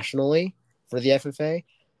nationally for the FFA,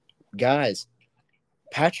 guys,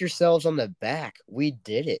 pat yourselves on the back. We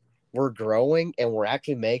did it. We're growing and we're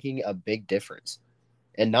actually making a big difference.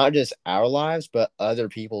 And not just our lives, but other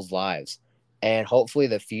people's lives. And hopefully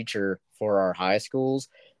the future for our high schools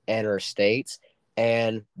and our states,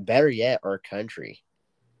 and better yet, our country.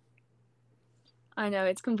 I know,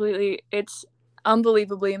 it's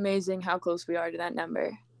unbelievably amazing how close we are to that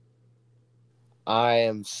number. I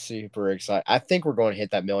am super excited. I think we're going to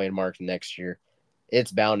hit that million mark next year.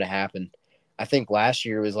 It's bound to happen. I think last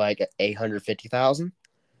year was like 850,000,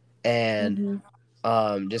 and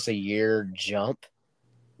just a year jump,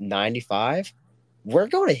 95. We're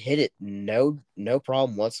going to hit it no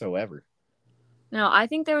problem whatsoever. No, I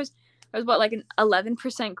think there was what, like an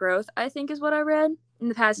 11% growth, I think is what I read in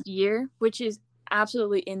the past year, which is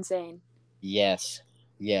absolutely insane. Yes.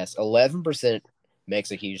 11%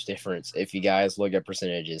 makes a huge difference if you guys look at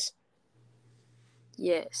percentages.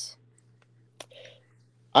 Yes.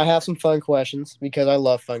 I have some fun questions because I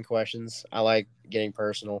love fun questions. I like getting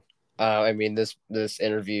personal. I mean, this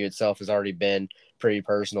interview itself has already been pretty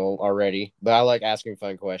personal already, but I like asking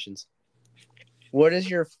fun questions. What is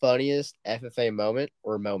your funniest FFA moment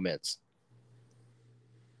or moments?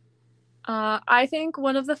 I think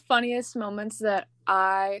one of the funniest moments that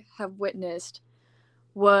I have witnessed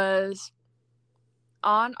was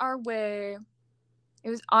on our way. It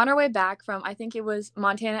was on our way back from, I think it was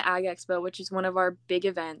Montana Ag Expo, which is one of our big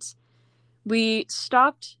events. We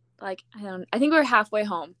stopped, I think we were halfway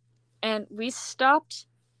home, and we stopped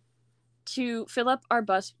to fill up our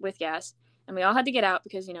bus with gas, and we all had to get out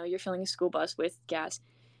because, you're filling a school bus with gas.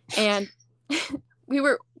 And we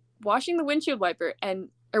were washing the windshield wiper,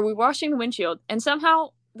 we were washing the windshield, and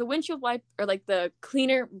somehow the windshield wiper, or like the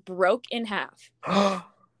cleaner, broke in half.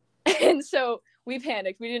 And so we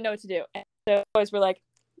panicked. We didn't know what to do. And so the boys were like,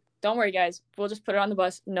 don't worry, guys. We'll just put it on the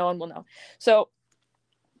bus. No one will know. So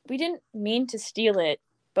we didn't mean to steal it,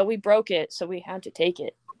 but we broke it, so we had to take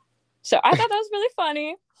it. So I thought that was really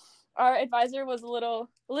funny. Our advisor was a little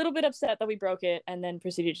bit upset that we broke it and then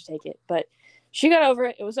proceeded to take it. But she got over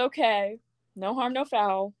it. It was okay. No harm, no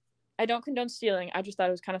foul. I don't condone stealing. I just thought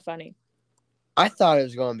it was kind of funny. I thought it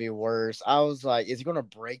was going to be worse. I was like, is it going to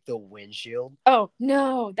break the windshield? Oh,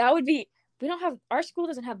 no. That would be... Our school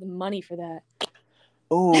doesn't have the money for that.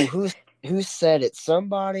 Oh, who said it?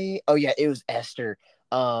 Somebody. Oh yeah, it was Esther.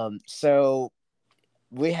 So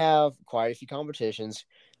we have quite a few competitions.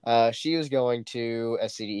 She was going to a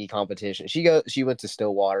CDE competition. She went to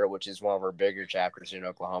Stillwater, which is one of our bigger chapters in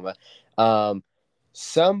Oklahoma.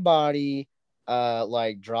 Somebody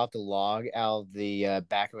dropped a log out of the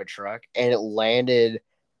back of a truck, and it landed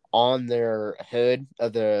on their hood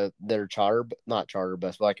of their not charter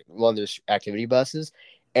bus, but like one of those activity buses,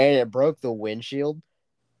 and it broke the windshield.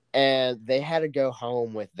 and they had to go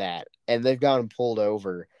home with that, and they've gotten pulled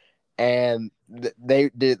over, and they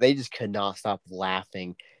just could not stop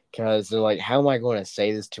laughing because they're like, "How am I going to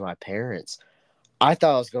say this to my parents?" I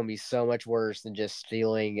thought it was going to be so much worse than just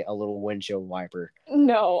stealing a little windshield wiper.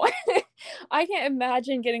 No. I can't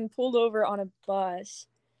imagine getting pulled over on a bus.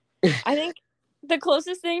 I think the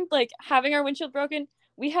closest thing, like having our windshield broken,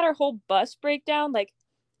 we had our whole bus breakdown like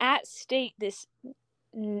at state this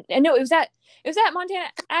no, it was at Montana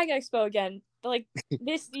Ag Expo again. Like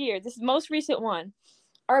this year, this most recent one.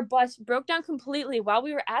 Our bus broke down completely while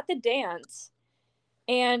we were at the dance,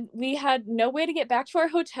 and we had no way to get back to our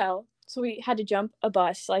hotel, so we had to jump a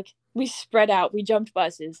bus. Like we spread out, we jumped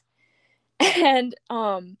buses. And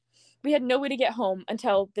we had no way to get home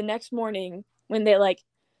until the next morning when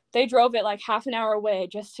they drove it like half an hour away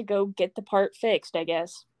just to go get the part fixed, I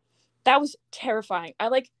guess. That was terrifying.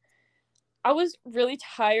 I was really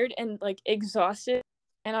tired and like exhausted,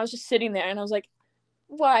 and I was just sitting there and I was like,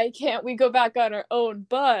 why can't we go back on our own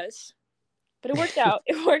bus? But it worked out.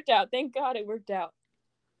 It worked out. Thank God it worked out.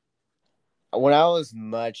 When I was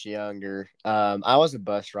much younger, I was a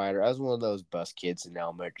bus rider. I was one of those bus kids in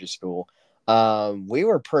elementary school. We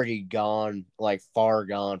were pretty gone, like far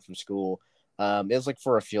gone from school. It was like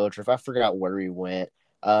for a field trip. I forgot where we went.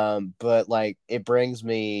 But like it brings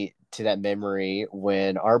me to that memory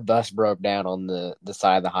when our bus broke down on the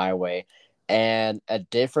side of the highway, and a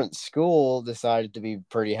different school decided to be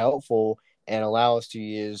pretty helpful and allow us to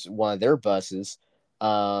use one of their buses,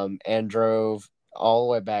 and drove all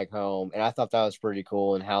the way back home. And I thought that was pretty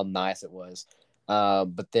cool and how nice it was.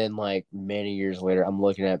 But then, like many years later, I'm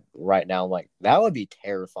looking at right now, like that would be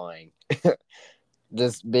terrifying.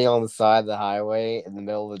 Just being on the side of the highway in the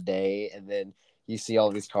middle of the day, and then you see all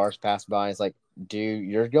these cars pass by. And it's like, dude,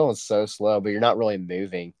 you're going so slow, but you're not really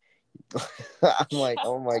moving. I'm like,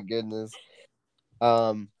 oh my goodness.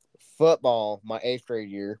 Um, Football, my eighth grade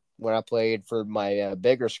year, when I played for my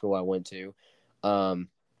bigger school I went to, um,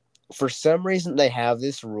 for some reason they have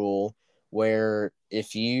this rule where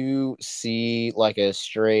if you see like a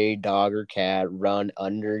stray dog or cat run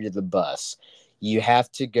under the bus, you have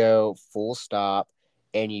to go full stop,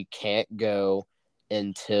 and you can't go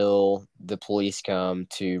until the police come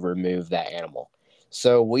to remove that animal.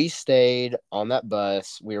 So we stayed on that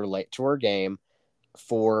bus. We were late to our game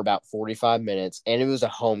for about 45 minutes, and it was a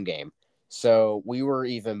home game. So we were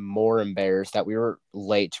even more embarrassed that we were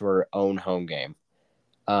late to our own home game.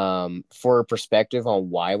 For a perspective on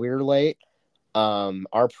why we were late,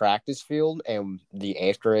 our practice field and the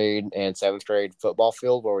eighth grade and seventh grade football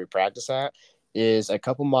field where we practice at is a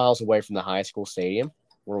couple miles away from the high school stadium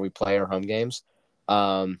where we play our home games.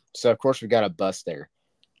 So of course we got a bus there,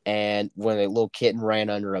 and when a little kitten ran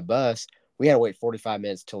under a bus, we had to wait 45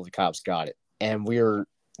 minutes till the cops got it, and we were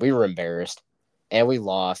embarrassed, and we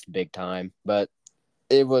lost big time. But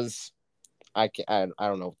it was I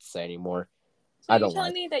don't know what to say anymore. So I you're don't telling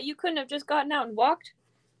like me that you couldn't have just gotten out and walked?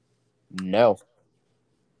 no.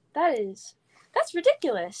 That's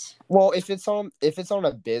ridiculous. Well, if it's on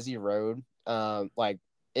a busy road, like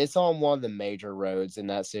it's on one of the major roads in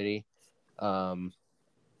that city, um,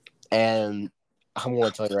 and I'm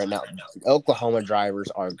going to tell you right now, Oklahoma drivers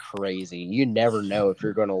are crazy. You never know if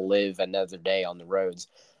you're going to live another day on the roads.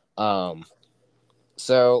 Um,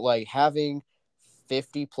 so like having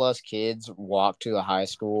 50 plus kids walk to a high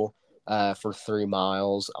school for 3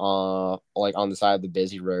 miles like on the side of the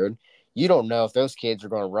busy road, you don't know if those kids are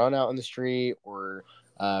going to run out in the street or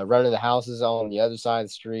run into the houses on the other side of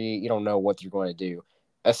the street. You don't know what they're going to do,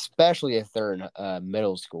 especially if they're in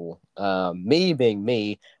middle school. Me being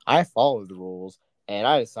me, I followed the rules, and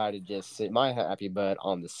I decided to just sit my happy butt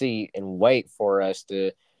on the seat and wait for us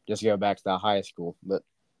to just go back to the high school. But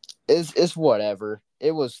it's whatever.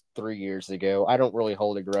 It was 3 years ago. I don't really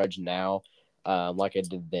hold a grudge now, like I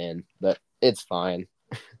did then, but it's fine.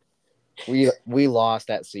 We lost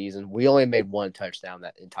that season. We only made one touchdown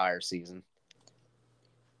that entire season.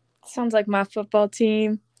 Sounds like my football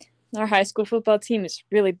team. Our high school football team is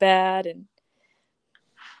really bad, and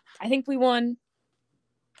I think we won.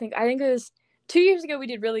 I think it was 2 years ago we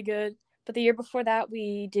did really good, but the year before that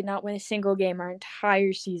we did not win a single game our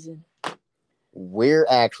entire season. We're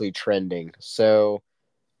actually trending. So,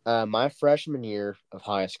 my freshman year of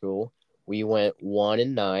high school, we went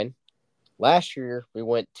 1-9. Last year we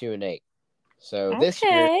went 2-8. So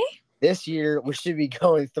Okay. this year we should be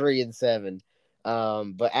going 3-7.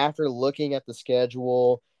 But after looking at the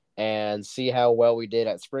schedule and see how well we did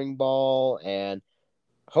at spring ball, and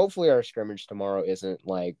hopefully our scrimmage tomorrow isn't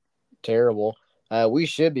like terrible, we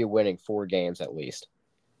should be winning 4 games at least.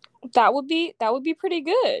 That would be pretty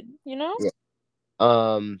good, you know? Yeah.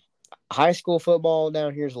 Um, high school football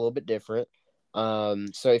down here is a little bit different.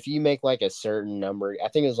 So if you make like a certain number, I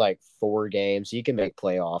think it was like 4 games, you can make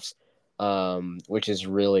playoffs, which is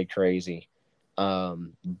really crazy.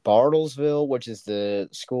 Bartlesville, which is the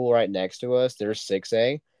school right next to us, they're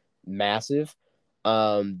 6A, massive.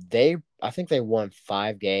 I think they won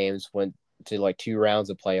 5 games, went to like 2 rounds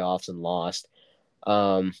of playoffs and lost.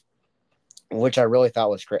 Um, which I really thought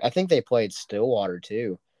was great. I think they played Stillwater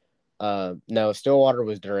too. No, Stillwater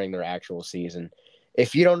was during their actual season.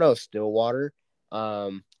 If you don't know Stillwater,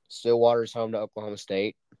 Stillwater's home to Oklahoma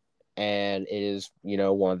State, and it is,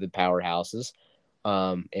 one of the powerhouses,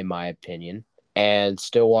 in my opinion. And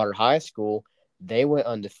Stillwater High School, they went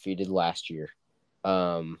undefeated last year.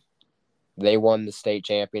 Um, they won the state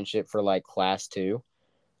championship for like Class 2,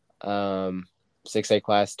 6A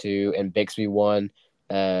Class 2, and Bixby won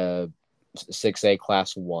 6A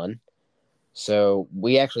Class 1. So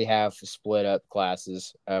we actually have split up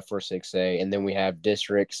classes for 6A, and then we have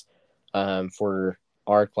districts for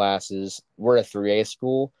our classes. We're a 3A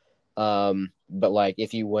school, but like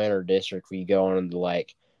if you win our district, we go on to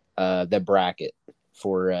like the bracket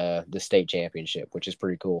for the state championship, which is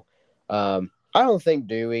pretty cool. I don't think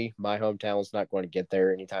Dewey, my hometown, is not going to get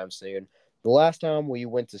there anytime soon. The last time we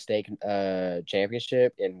went to state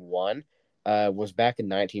championship and won was back in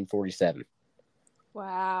 1947.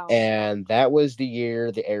 Wow. And that was the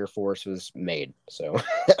year the Air Force was made. So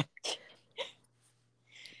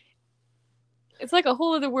It's like a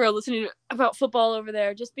whole other world listening about football over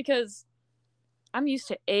there, just because I'm used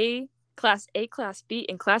to A, Class B,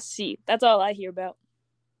 and Class C. That's all I hear about.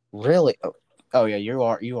 really, oh yeah, you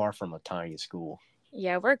are from a tiny school.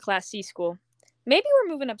 Yeah, we're a Class C school. Maybe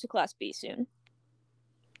we're moving up to Class B soon,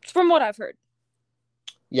 from what I've heard.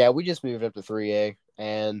 Yeah, we just moved up to 3A,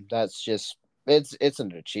 and that's just it's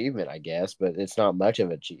an achievement, I guess, but it's not much of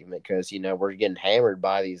an achievement because we're getting hammered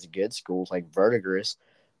by these good schools like Verdigris.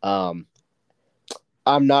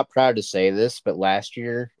 I'm not proud to say this, but last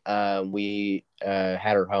year we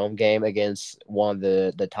had our home game against one of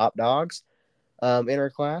the top dogs in our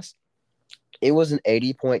class. It was an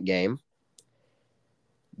 80-point game.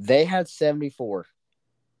 They had 74,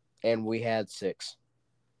 and we had 6.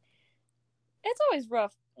 It's always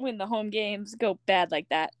rough when the home games go bad like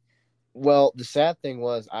that. Well, the sad thing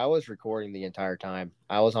was I was recording the entire time.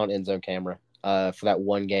 I was on end zone camera for that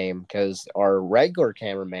one game because our regular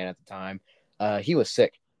cameraman at the time, he was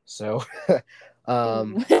sick. So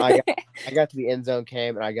I got to the end zone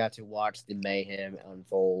cam and I got to watch the mayhem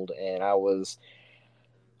unfold, and I was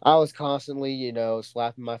constantly,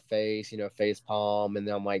 slapping my face, face palm, and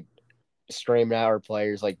then I'm like screaming at our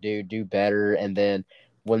players like, dude, do better. And then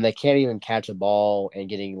when they can't even catch a ball and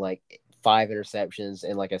getting like 5 interceptions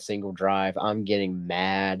in like a single drive, I'm getting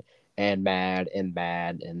mad and mad and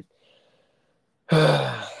mad. And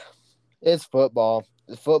it's football.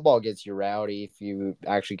 Football gets you rowdy if you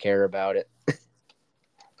actually care about it.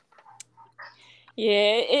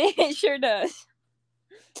 Yeah, it sure does.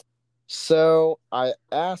 So I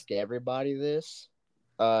ask everybody this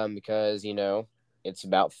because, it's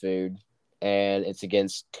about food and it's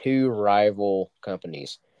against 2 rival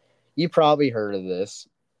companies. You probably heard of this.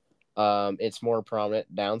 It's more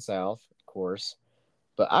prominent down south, of course.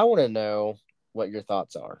 But I want to know what your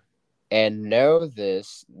thoughts are. And know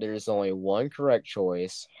this, there's only one correct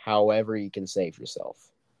choice, however you can save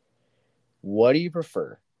yourself. What do you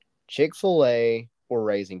prefer? Chick-fil-A or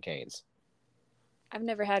Raising Cane's? I've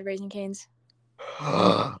never had Raising Cane's.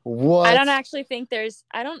 What? I don't actually think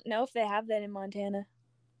I don't know if they have that in Montana.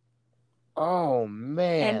 Oh,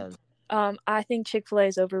 man. And I think Chick-fil-A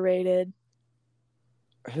is overrated.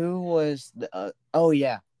 Who was the oh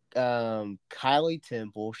yeah. Kylie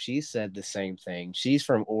Temple, she said the same thing. She's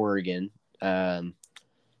from Oregon.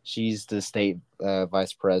 She's the state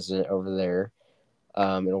vice president over there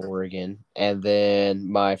in Oregon. And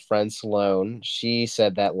then my friend Sloan, she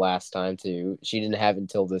said that last time too. She didn't have it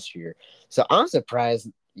until this year. So I'm surprised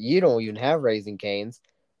you don't even have Raising Cane's.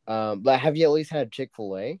 But have you at least had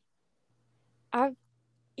Chick-fil-A?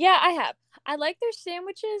 Yeah, I have. I like their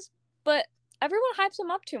sandwiches, but everyone hypes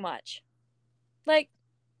them up too much. Like,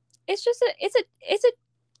 it's just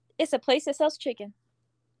it's a place that sells chicken.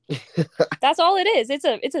 That's all it is. It's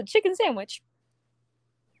a chicken sandwich.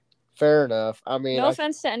 Fair enough. I mean, no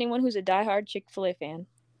offense to anyone who's a diehard Chick-fil-A fan.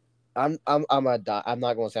 I'm not going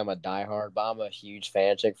to say I'm a diehard, but I'm a huge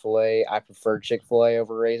fan of Chick-fil-A. I prefer Chick-fil-A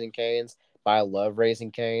over Raising Cane's, but I love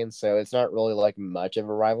Raising Cane's, so it's not really like much of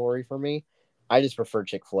a rivalry for me. I just prefer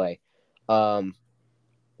Chick-fil-A.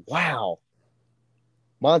 Wow.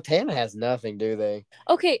 Montana has nothing, do they?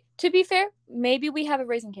 Okay, to be fair, maybe we have a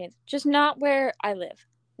Raising Cane's, just not where I live.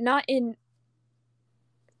 Not in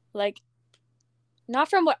Like, not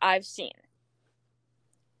from what I've seen,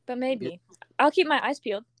 but maybe. I'll keep my eyes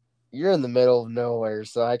peeled. You're in the middle of nowhere,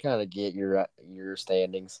 so I kind of get your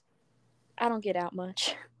standings. I don't get out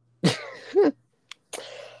much.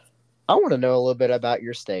 I want to know a little bit about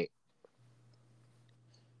your state.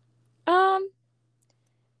 Um,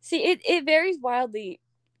 See, it varies wildly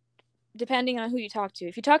depending on who you talk to.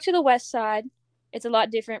 If you talk to the west side, it's a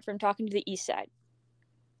lot different from talking to the east side.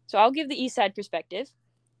 So I'll give the east side perspective.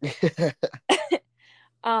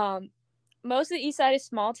 Most of the east side is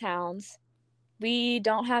small towns. We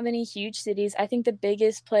don't have any huge cities. I think the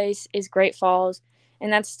biggest place is Great Falls,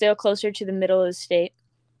 and that's still closer to the middle of the state.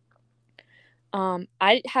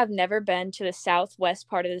 I have never been to the southwest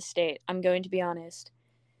part of the state. I'm going to be honest.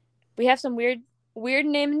 We have some weird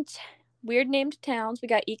named, weird named towns. We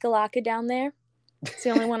got Ekalaka down there. It's the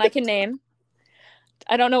only one I can name.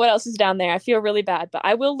 I don't know what else is down there. I feel really bad, but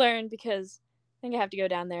I will learn because I think I have to go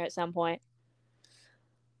down there at some point.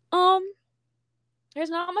 There's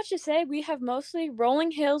not much to say. We have mostly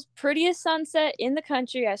rolling hills, prettiest sunset in the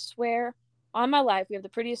country. I swear on my life, we have the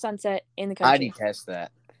prettiest sunset in the I country. detest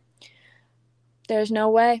that. There's no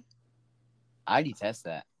way. I detest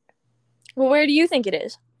that. Well, where do you think it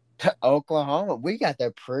is? Oklahoma. We got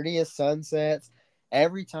the prettiest sunsets.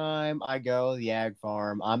 Every time I go to the ag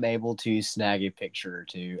farm, I'm able to snag a picture or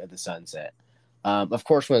two of the sunset. Of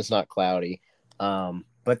course, when it's not cloudy.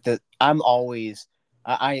 But I'm always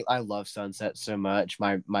I love sunsets so much.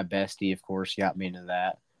 My bestie, of course, got me into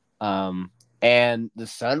that. And the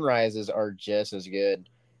sunrises are just as good.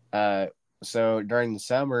 So during the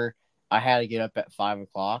summer, I had to get up at 5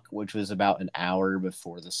 o'clock, which was about an hour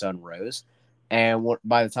before the sun rose. And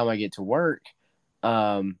by the time I get to work,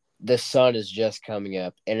 the sun is just coming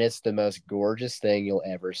up, and it's the most gorgeous thing you'll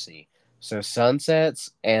ever see. So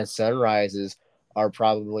sunsets and sunrises are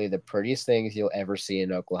probably the prettiest things you'll ever see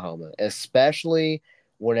in Oklahoma, especially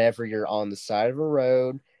whenever you're on the side of a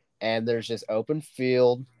road and there's just open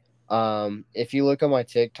field. If you look on my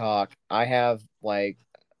TikTok, I have like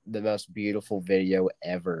the most beautiful video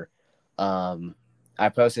ever. I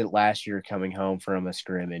posted it last year coming home from a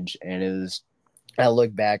scrimmage, and I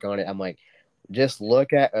look back on it, I'm like, just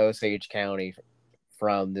look at Osage County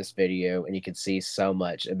from this video, and you can see so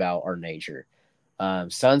much about our nature.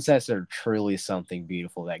 Sunsets are truly something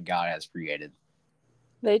beautiful that God has created.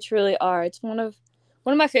 They truly are. It's one of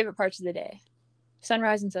my favorite parts of the day,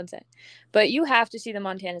 sunrise and sunset. But you have to see the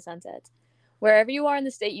Montana sunsets. Wherever you are in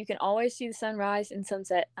the state, you can always see the sunrise and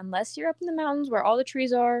sunset, unless you're up in the mountains where all the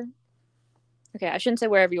trees are. Okay, I shouldn't say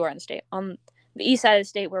wherever you are in the state. On the east side of the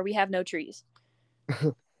state where we have no trees.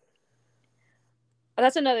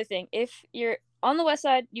 That's another thing. If you're on the west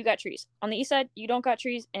side, you got trees. On the east side, you don't got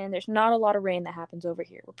trees, and there's not a lot of rain that happens over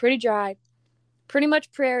here. We're pretty dry, pretty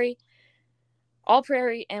much prairie, all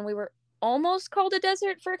prairie, and we were almost called a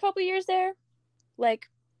desert for a couple years there. Like,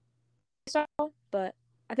 but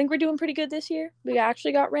I think we're doing pretty good this year. We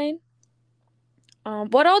actually got rain.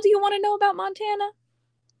 What all do you want to know about Montana?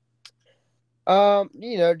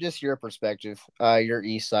 Just your perspective. Your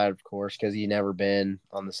east side, of course, because you never been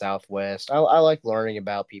on the southwest. I like learning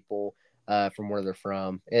about people from where they're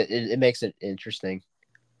from. It makes it interesting.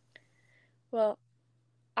 Well,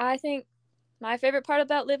 I think my favorite part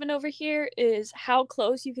about living over here is how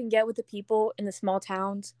close you can get with the people in the small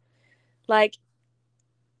towns. Like,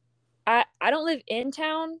 I don't live in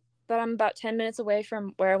town, but I'm about 10 minutes away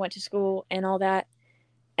from where I went to school and all that.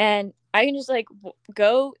 And I can just like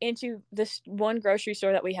go into this one grocery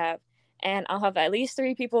store that we have, and I'll have at least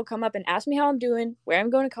 3 people come up and ask me how I'm doing, where I'm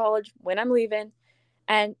going to college, when I'm leaving.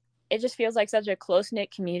 And it just feels like such a close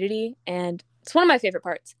knit community. And it's one of my favorite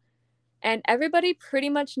parts. And everybody pretty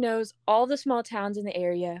much knows all the small towns in the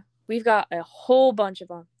area. We've got a whole bunch of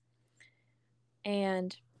them.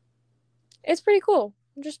 And it's pretty cool.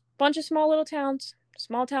 Just a bunch of small little towns,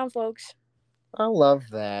 small town folks. I love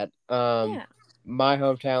that. Yeah. My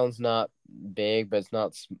hometown's not big, but it's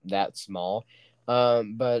not that small.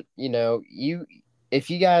 But if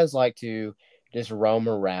you guys like to just roam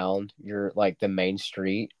around your like the main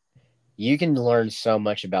street, you can learn so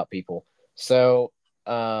much about people. So,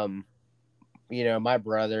 my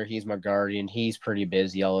brother, he's my guardian. He's pretty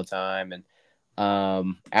busy all the time, and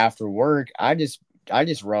after work, I just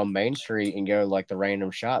roam Main Street and go like the random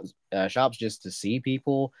shops just to see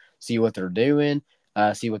people, see what they're doing,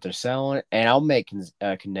 see what they're selling, and I'll make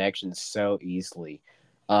connections so easily.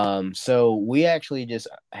 So we actually just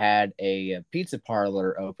had a pizza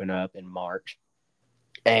parlor open up in March,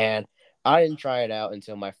 and I didn't try it out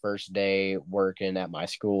until my first day working at my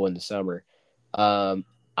school in the summer.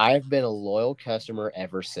 I've been a loyal customer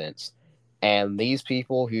ever since. And these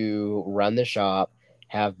people who run the shop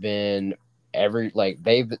have been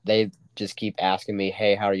they just keep asking me,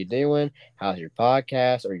 hey, how are you doing? How's your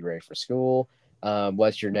podcast? Are you ready for school?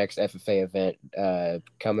 What's your next FFA event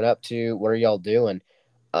coming up to? What are y'all doing?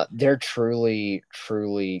 They're truly,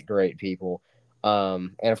 truly great people.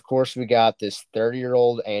 And of course, we got this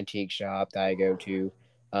 30-year-old antique shop that I go to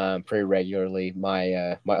pretty regularly.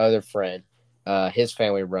 My other friend, his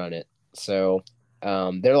family run it, so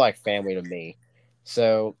they're like family to me.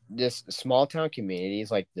 So this small town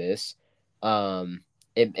communities like this,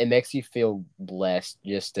 it makes you feel blessed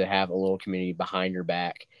just to have a little community behind your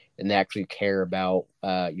back and actually care about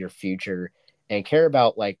your future and care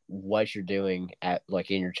about like what you're doing at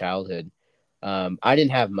like in your childhood. I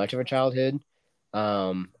didn't have much of a childhood,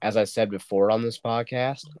 as I said before on this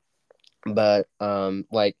podcast, but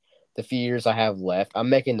like the few years I have left, I'm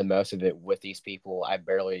making the most of it with these people I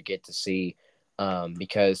barely get to see,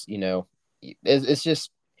 because it's just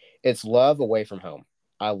it's love away from home.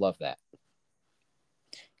 I love that.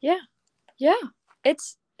 Yeah. Yeah.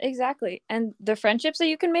 It's exactly. And the friendships that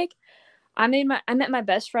you can make. I met my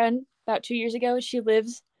best friend about 2 years ago. She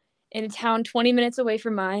lives in a town 20 minutes away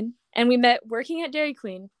from mine. And we met working at Dairy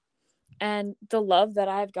Queen. And the love that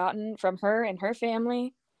I've gotten from her and her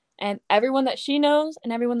family and everyone that she knows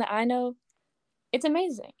and everyone that I know, it's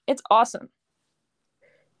amazing. It's awesome.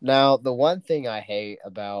 Now, the one thing I hate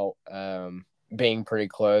about being pretty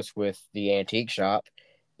close with the antique shop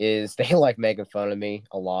is they like making fun of me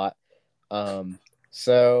a lot.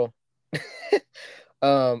 So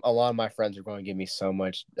a lot of my friends are going to give me so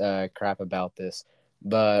much crap about this.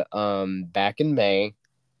 But back in May,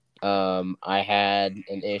 I had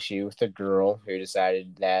an issue with a girl who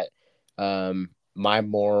decided that my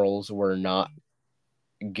morals were not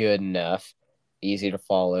good enough, easy to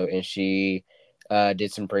follow, and she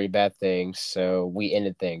did some pretty bad things. So we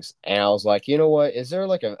ended things, and I was like, you know what? Is there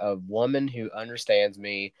like a woman who understands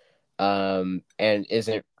me, and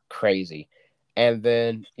isn't crazy? And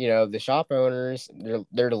then the shop owners,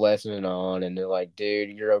 they're listening on, and they're like, dude,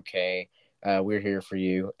 you're okay. We're here for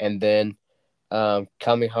you. And then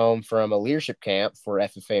coming home from a leadership camp for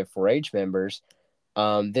FFA and 4-H members,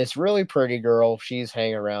 this really pretty girl, she's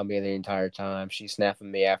hanging around me the entire time. She's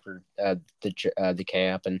snapping me after the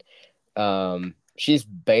camp, and she's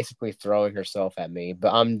basically throwing herself at me.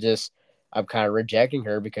 But I'm kind of rejecting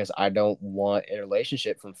her because I don't want a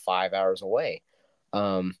relationship from 5 hours away.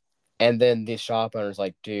 Um, and then the shop owner's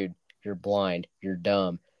like, dude, you're blind, you're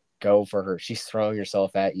dumb, go for her. She's throwing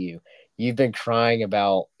herself at you. You've been crying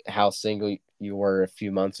about how single you were a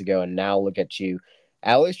few months ago, and now look at you.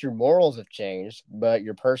 At least your morals have changed, but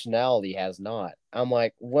your personality has not. I'm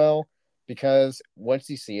like, well, because once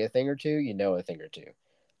you see a thing or two, you know a thing or two.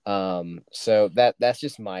 So that's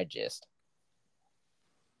just my gist.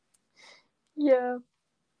 Yeah.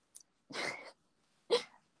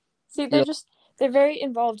 See, You're they're very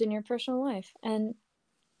involved in your personal life. And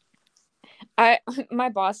I my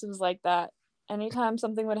boss was like that. Anytime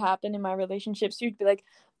something would happen in my relationships, she'd be like,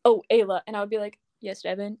 "Oh, Ayla," and I would be like, "Yes,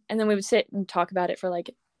 Devin," and then we would sit and talk about it for like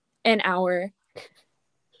an hour.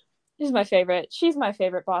 She's my favorite. She's my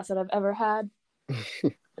favorite boss that I've ever had.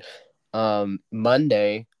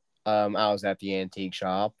 Monday, I was at the antique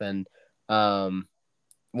shop, and um,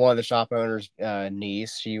 one of the shop owners'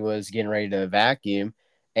 niece, she was getting ready to vacuum,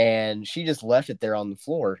 and she just left it there on the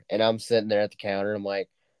floor. And I'm sitting there at the counter. I'm like,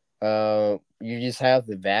 you just have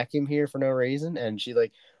the vacuum here for no reason? And she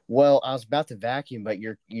like, well, I was about to vacuum, but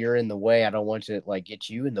you're in the way. I don't want to like get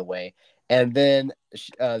you in the way. And then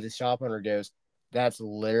the shop owner goes, that's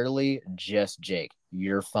literally just Jake.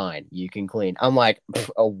 You're fine. You can clean. I'm like,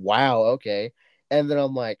 oh wow, okay. And then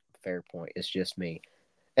I'm like, fair point. It's just me.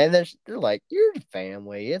 And then they're like, "You're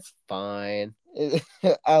family. It's fine."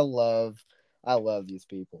 I love, I love these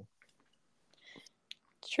people.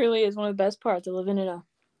 It truly is one of the best parts of living in a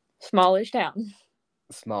smallish town.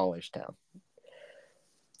 Smallish town.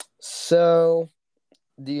 So,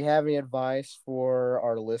 do you have any advice for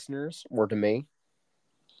our listeners or to me?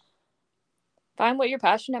 Find what you're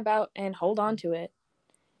passionate about and hold on to it.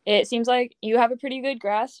 It seems like you have a pretty good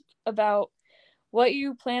grasp about what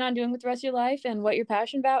you plan on doing with the rest of your life and what you're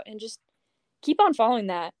passionate about, and just keep on following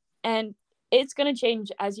that. And it's going to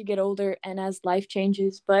change as you get older and as life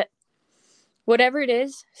changes, but whatever it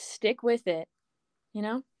is, stick with it. You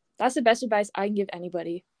know, that's the best advice I can give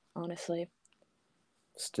anybody, honestly.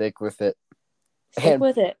 Stick with it Stick and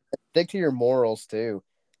with it. stick to your morals too.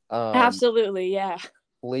 Um, Absolutely, yeah.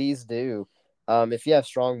 please do. If you have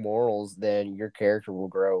strong morals, then your character will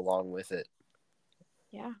grow along with it.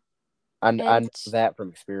 Yeah. I And know that from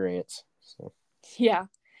experience. So. yeah.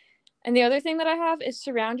 And the other thing that I have is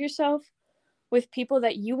surround yourself with people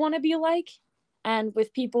that you want to be like and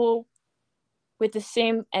with people with the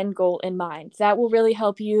same end goal in mind. That will really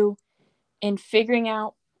help you in figuring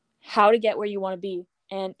out how to get where you want to be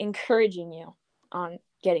and encouraging you on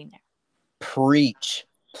getting there. Preach.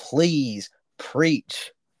 Please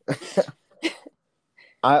preach.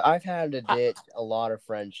 I've had to ditch a lot of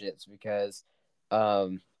friendships because,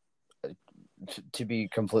 to be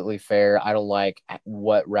completely fair, I don't like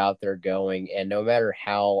what route they're going. And no matter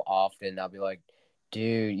how often I'll be like,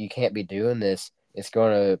 dude, you can't be doing this. It's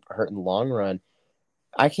going to hurt in the long run.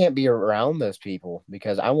 I can't be around those people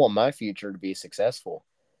because I want my future to be successful.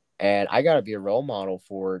 And I got to be a role model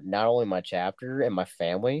for not only my chapter and my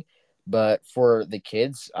family, but for the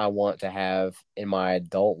kids I want to have in my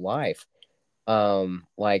adult life.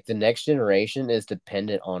 Like the next generation is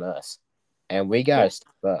dependent on us, and we got to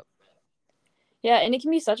step up. Yeah, and it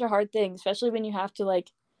can be such a hard thing, especially when you have to like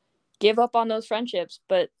give up on those friendships,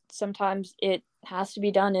 but sometimes it has to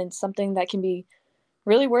be done in something that can be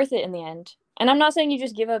really worth it in the end. And I'm not saying you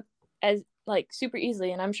just give up as like super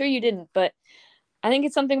easily, and I'm sure you didn't, but I think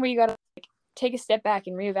it's something where you got to like take a step back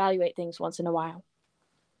and reevaluate things once in a while.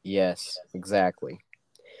 Yes, exactly.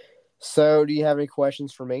 So, do you have any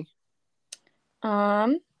questions for me?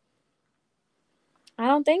 I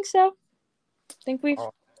don't think so. I think we've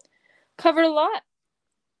covered a lot.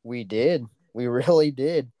 We did. We really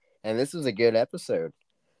did. And this was a good episode.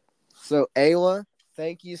 So, Ayla,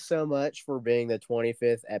 thank you so much for being the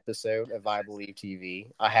 25th episode of I Believe TV.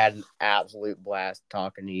 I had an absolute blast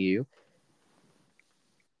talking to you.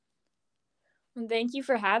 And thank you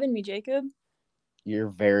for having me, Jacob. You're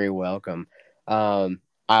very welcome. I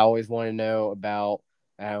always want to know about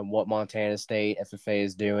what Montana State FFA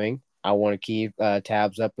is doing. I want to keep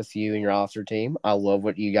tabs up with you and your officer team. I love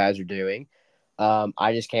what you guys are doing.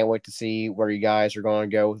 I just can't wait to see where you guys are going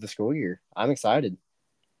to go with the school year. I'm excited.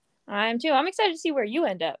 I am too. I'm excited to see where you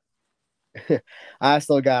end up. I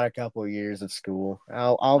still got a couple of years of school.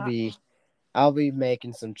 I'll be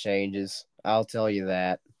making some changes. I'll tell you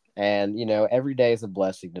that. And every day is a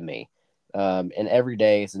blessing to me. And every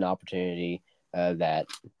day is an opportunity that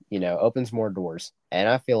opens more doors. And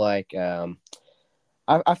I feel like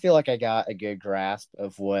I feel like I got a good grasp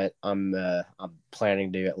of what I'm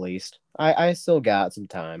planning to do. At least I still got some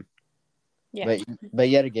time. Yeah. But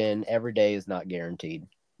yet again, every day is not guaranteed.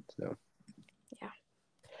 So yeah.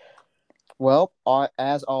 Well,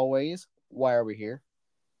 as always, why are we here?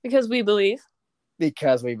 Because we believe.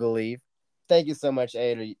 Because we believe. Thank you so much,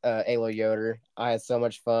 Ayla Yoder. I had so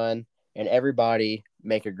much fun. And everybody,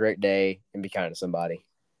 make a great day and be kind to somebody.